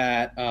quote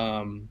that,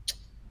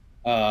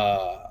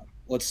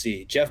 let's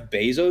see, Jeff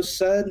Bezos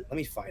said. Let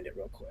me find it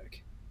real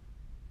quick.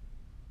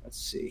 Let's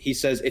see. He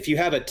says, if you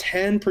have a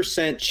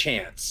 10%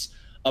 chance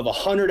of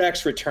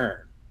 100x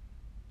return,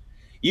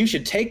 you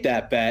should take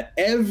that bet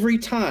every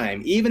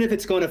time, even if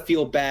it's going to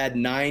feel bad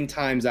 9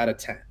 times out of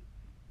 10.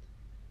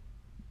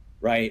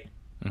 Right?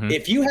 Mm-hmm.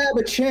 If you have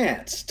a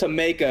chance to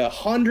make a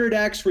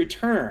 100x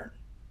return,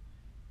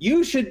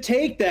 you should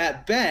take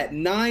that bet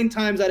 9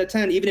 times out of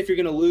 10, even if you're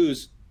going to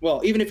lose.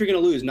 Well, even if you're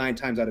going to lose 9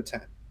 times out of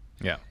 10.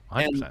 Yeah,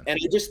 100%. And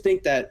I just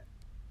think that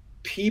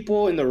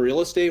people in the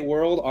real estate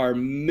world are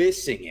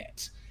missing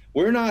it.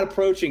 We're not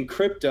approaching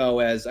crypto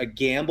as a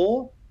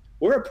gamble.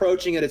 We're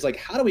approaching it as like,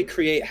 how do we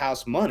create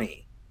house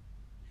money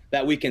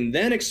that we can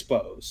then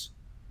expose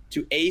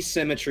to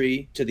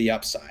asymmetry to the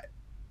upside?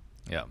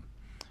 Yeah.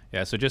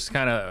 Yeah. So just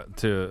kind of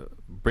to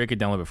break it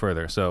down a little bit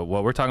further. So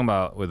what we're talking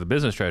about with the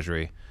business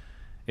treasury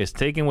is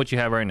taking what you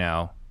have right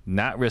now,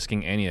 not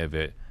risking any of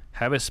it,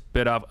 have it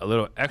spit off a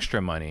little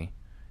extra money,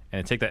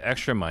 and take that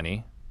extra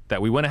money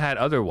that we wouldn't have had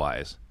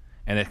otherwise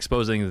and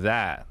exposing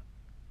that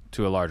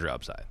to a larger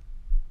upside.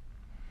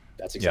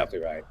 That's exactly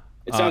right.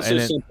 It sounds so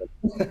simple.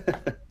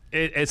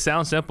 It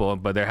sounds simple,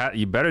 but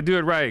you better do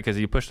it right, because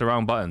you push the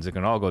wrong buttons, it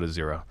can all go to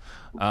zero.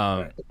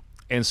 Right.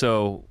 And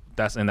so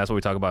that's what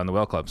we talk about in the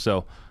Well Club.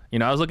 So,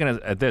 I was looking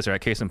at this,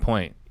 right? Case in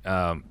point,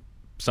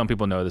 some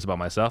people know this about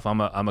myself. I'm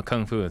a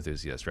kung fu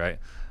enthusiast, right?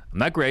 I'm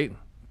not great,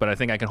 but I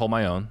think I can hold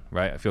my own,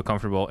 right? I feel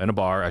comfortable in a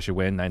bar. I should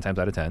win 9 times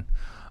out of 10.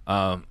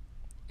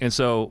 And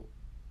so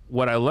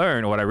what I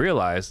learned, what I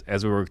realized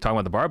as we were talking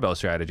about the barbell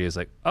strategy is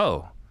like,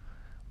 oh,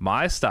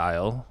 my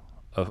style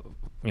of,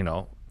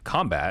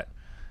 combat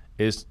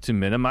is to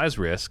minimize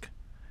risk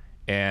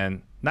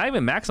and not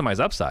even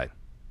maximize upside.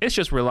 It's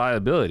just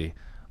reliability.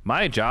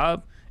 My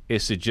job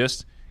is to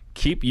just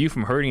keep you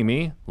from hurting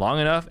me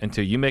long enough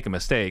until you make a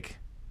mistake,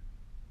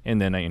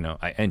 and then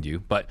I end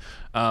you. But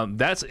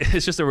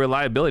it's just a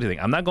reliability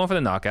thing. I'm not going for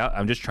the knockout.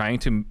 I'm just trying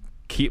to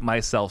keep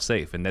myself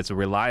safe, and that's a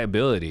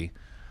reliability.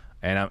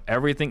 And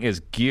everything is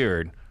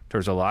geared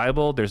towards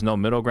reliable. There's no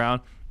middle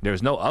ground.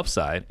 There's no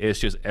upside. It's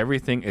just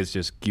everything is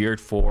just geared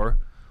for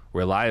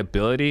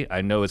reliability.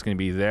 I know it's going to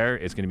be there.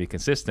 It's going to be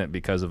consistent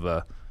because of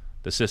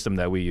the system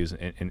that we use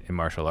in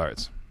martial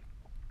arts.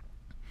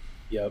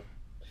 Yep.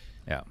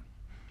 Yeah.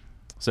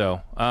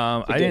 So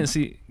I didn't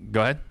see.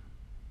 Go ahead.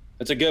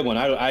 It's a good one.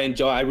 I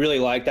enjoy. I really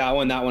like that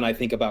one. That one I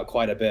think about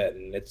quite a bit,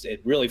 and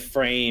it really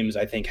frames,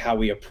 I think, how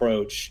we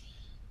approach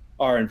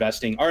our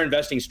investing. Our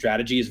investing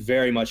strategy is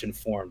very much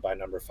informed by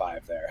number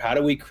 5 there. How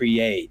do we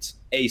create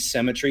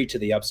asymmetry to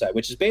the upside,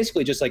 which is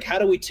basically just like, how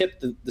do we tip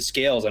the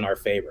scales in our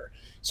favor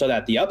so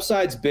that the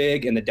upside's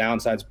big and the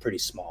downside's pretty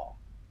small?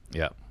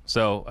 Yeah.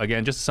 So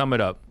again, just to sum it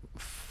up,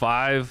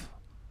 5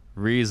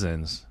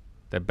 reasons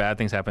that bad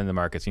things happen in the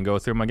markets. You can go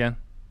through them again?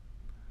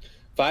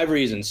 5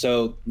 reasons.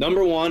 So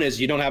number 1 is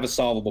you don't have a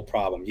solvable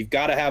problem. You've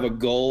got to have a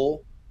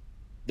goal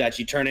that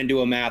you turn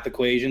into a math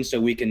equation so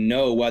we can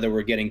know whether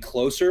we're getting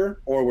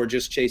closer or we're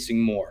just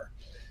chasing more.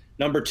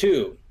 Number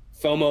 2,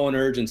 FOMO and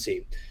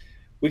urgency.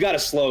 We got to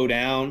slow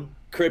down.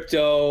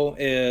 Crypto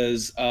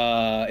is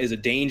a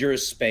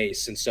dangerous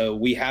space, and so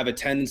we have a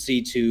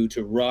tendency to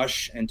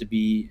rush and to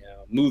be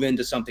move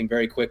into something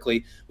very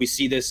quickly. We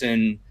see this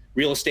in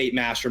real estate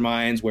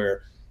masterminds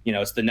where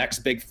it's the next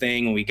big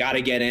thing, and we got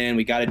to get in,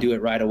 we got to do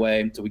it right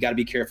away. So we got to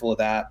be careful of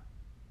that.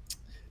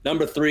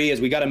 Number 3 is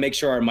we got to make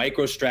sure our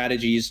micro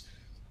strategies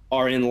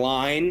are in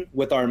line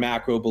with our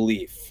macro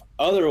belief.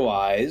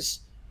 Otherwise,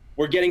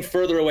 we're getting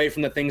further away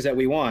from the things that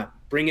we want.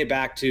 Bring it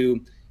back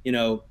to,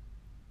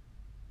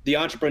 the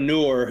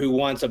entrepreneur who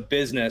wants a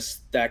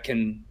business that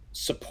can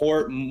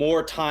support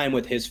more time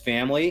with his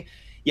family,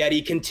 yet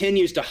he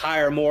continues to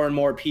hire more and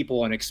more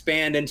people and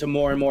expand into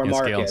more and more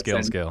markets.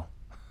 Scale.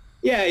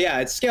 Yeah.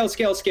 It's scale.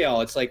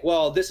 It's like,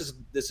 well, this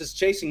is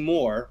chasing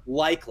more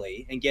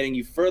likely and getting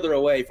you further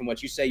away from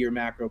what you say your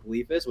macro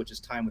belief is, which is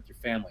time with your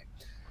family.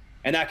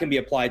 And that can be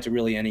applied to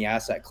really any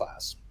asset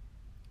class.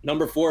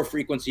 Number 4,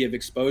 frequency of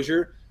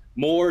exposure.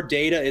 More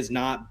data is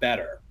not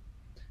better.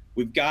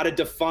 We've got to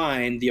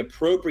define the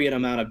appropriate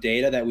amount of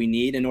data that we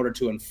need in order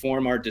to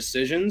inform our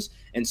decisions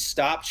and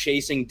stop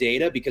chasing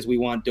data because we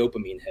want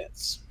dopamine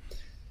hits.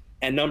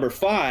 And number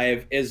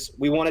 5 is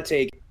we want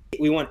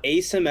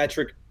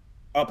asymmetric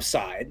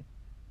upside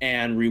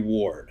and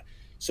reward.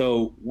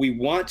 So we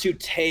want to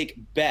take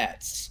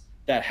bets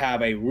that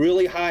have a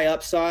really high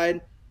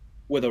upside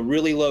with a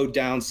really low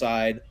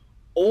downside,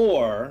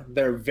 or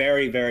they're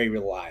very, very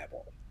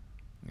reliable.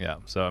 Yeah.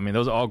 So, I mean,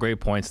 those are all great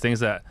points, things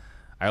that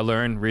I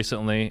learned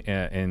recently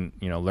in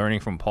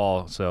learning from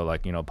Paul. So,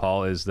 like,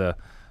 Paul is the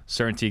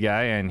certainty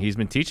guy, and he's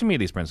been teaching me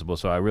these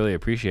principles, so I really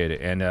appreciate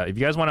it. And if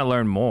you guys want to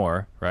learn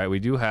more, right, we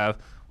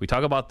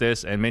talk about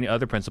this and many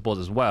other principles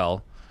as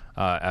well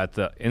at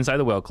the Inside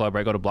the Whale Club,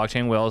 right? Go to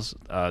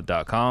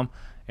blockchainwhales.com,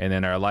 and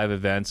then our live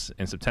events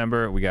in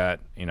September, we got,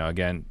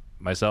 again,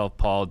 myself,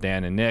 Paul,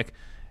 Dan, and Nick,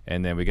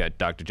 and then we got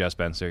Dr. Jeff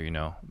Spencer,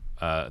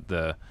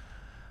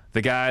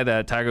 the guy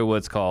that Tiger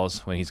Woods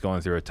calls when he's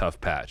going through a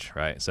tough patch,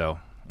 right? So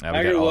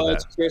Tiger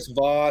Woods, Chris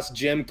Voss,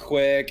 Jim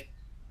Quick,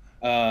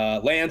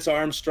 Lance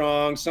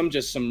Armstrong,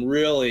 some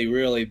really,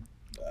 really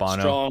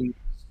strong.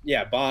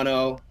 Yeah,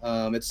 Bono.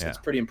 It's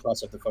pretty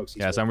impressive, the folks.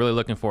 So I'm really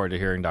looking forward to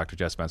hearing Dr.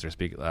 Jeff Spencer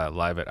speak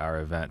live at our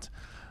event.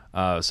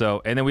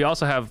 And then we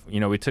also have,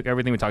 we took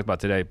everything we talked about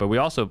today, but we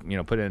also,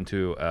 put it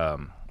into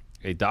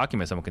a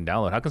document someone can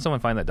download. How can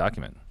someone find that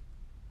document?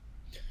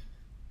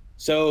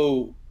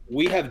 So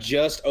we have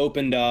just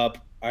opened up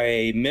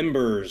a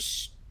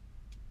members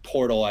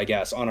portal, I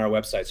guess, on our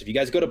website. So if you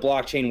guys go to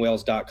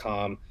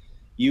blockchainwhales.com,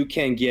 you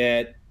can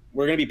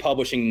we're going to be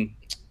publishing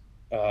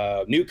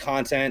new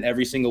content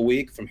every single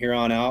week from here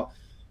on out.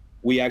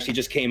 We actually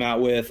just came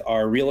out with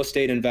our real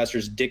estate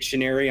investors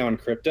dictionary on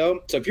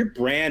crypto. So if you're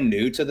brand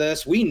new to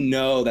this, we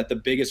know that the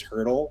biggest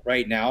hurdle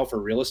right now for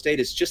real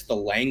estate is just the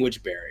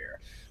language barrier.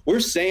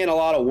 We're saying a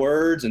lot of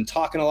words and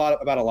talking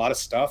about a lot of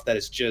stuff that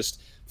is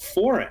just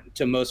foreign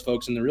to most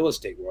folks in the real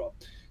estate world.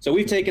 So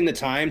we've taken the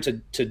time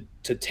to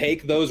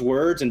take those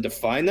words and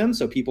define them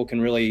so people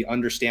can really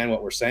understand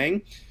what we're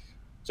saying.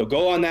 So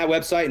go on that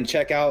website and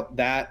check out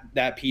that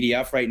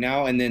PDF right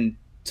now. And then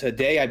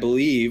today, I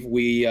believe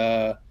we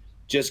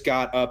just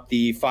got up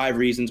the 5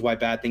 reasons why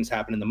bad things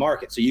happen in the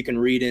market. So you can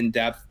read in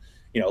depth,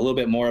 a little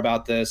bit more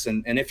about this.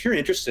 And if you're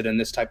interested in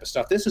this type of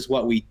stuff, this is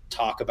what we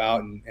talk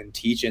about and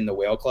teach in the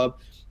Whale Club.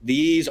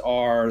 These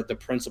are the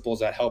principles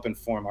that help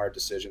inform our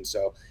decisions.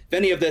 So if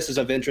any of this is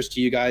of interest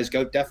to you guys,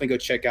 definitely go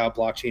check out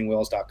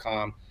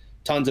blockchainwhales.com.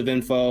 Tons of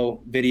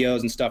info, videos,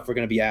 and stuff we're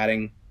going to be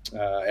adding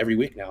every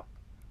week now.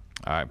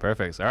 All right,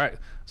 perfect. All right.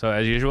 So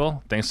as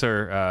usual, thanks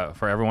for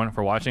everyone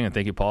for watching, and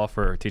thank you, Paul,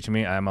 for teaching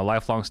me. I'm a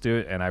lifelong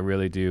student, and I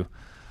really do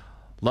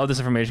love this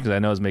information because I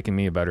know it's making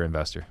me a better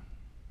investor.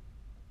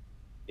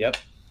 Yep.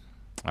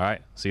 All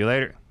right. See you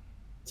later.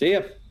 See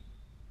ya.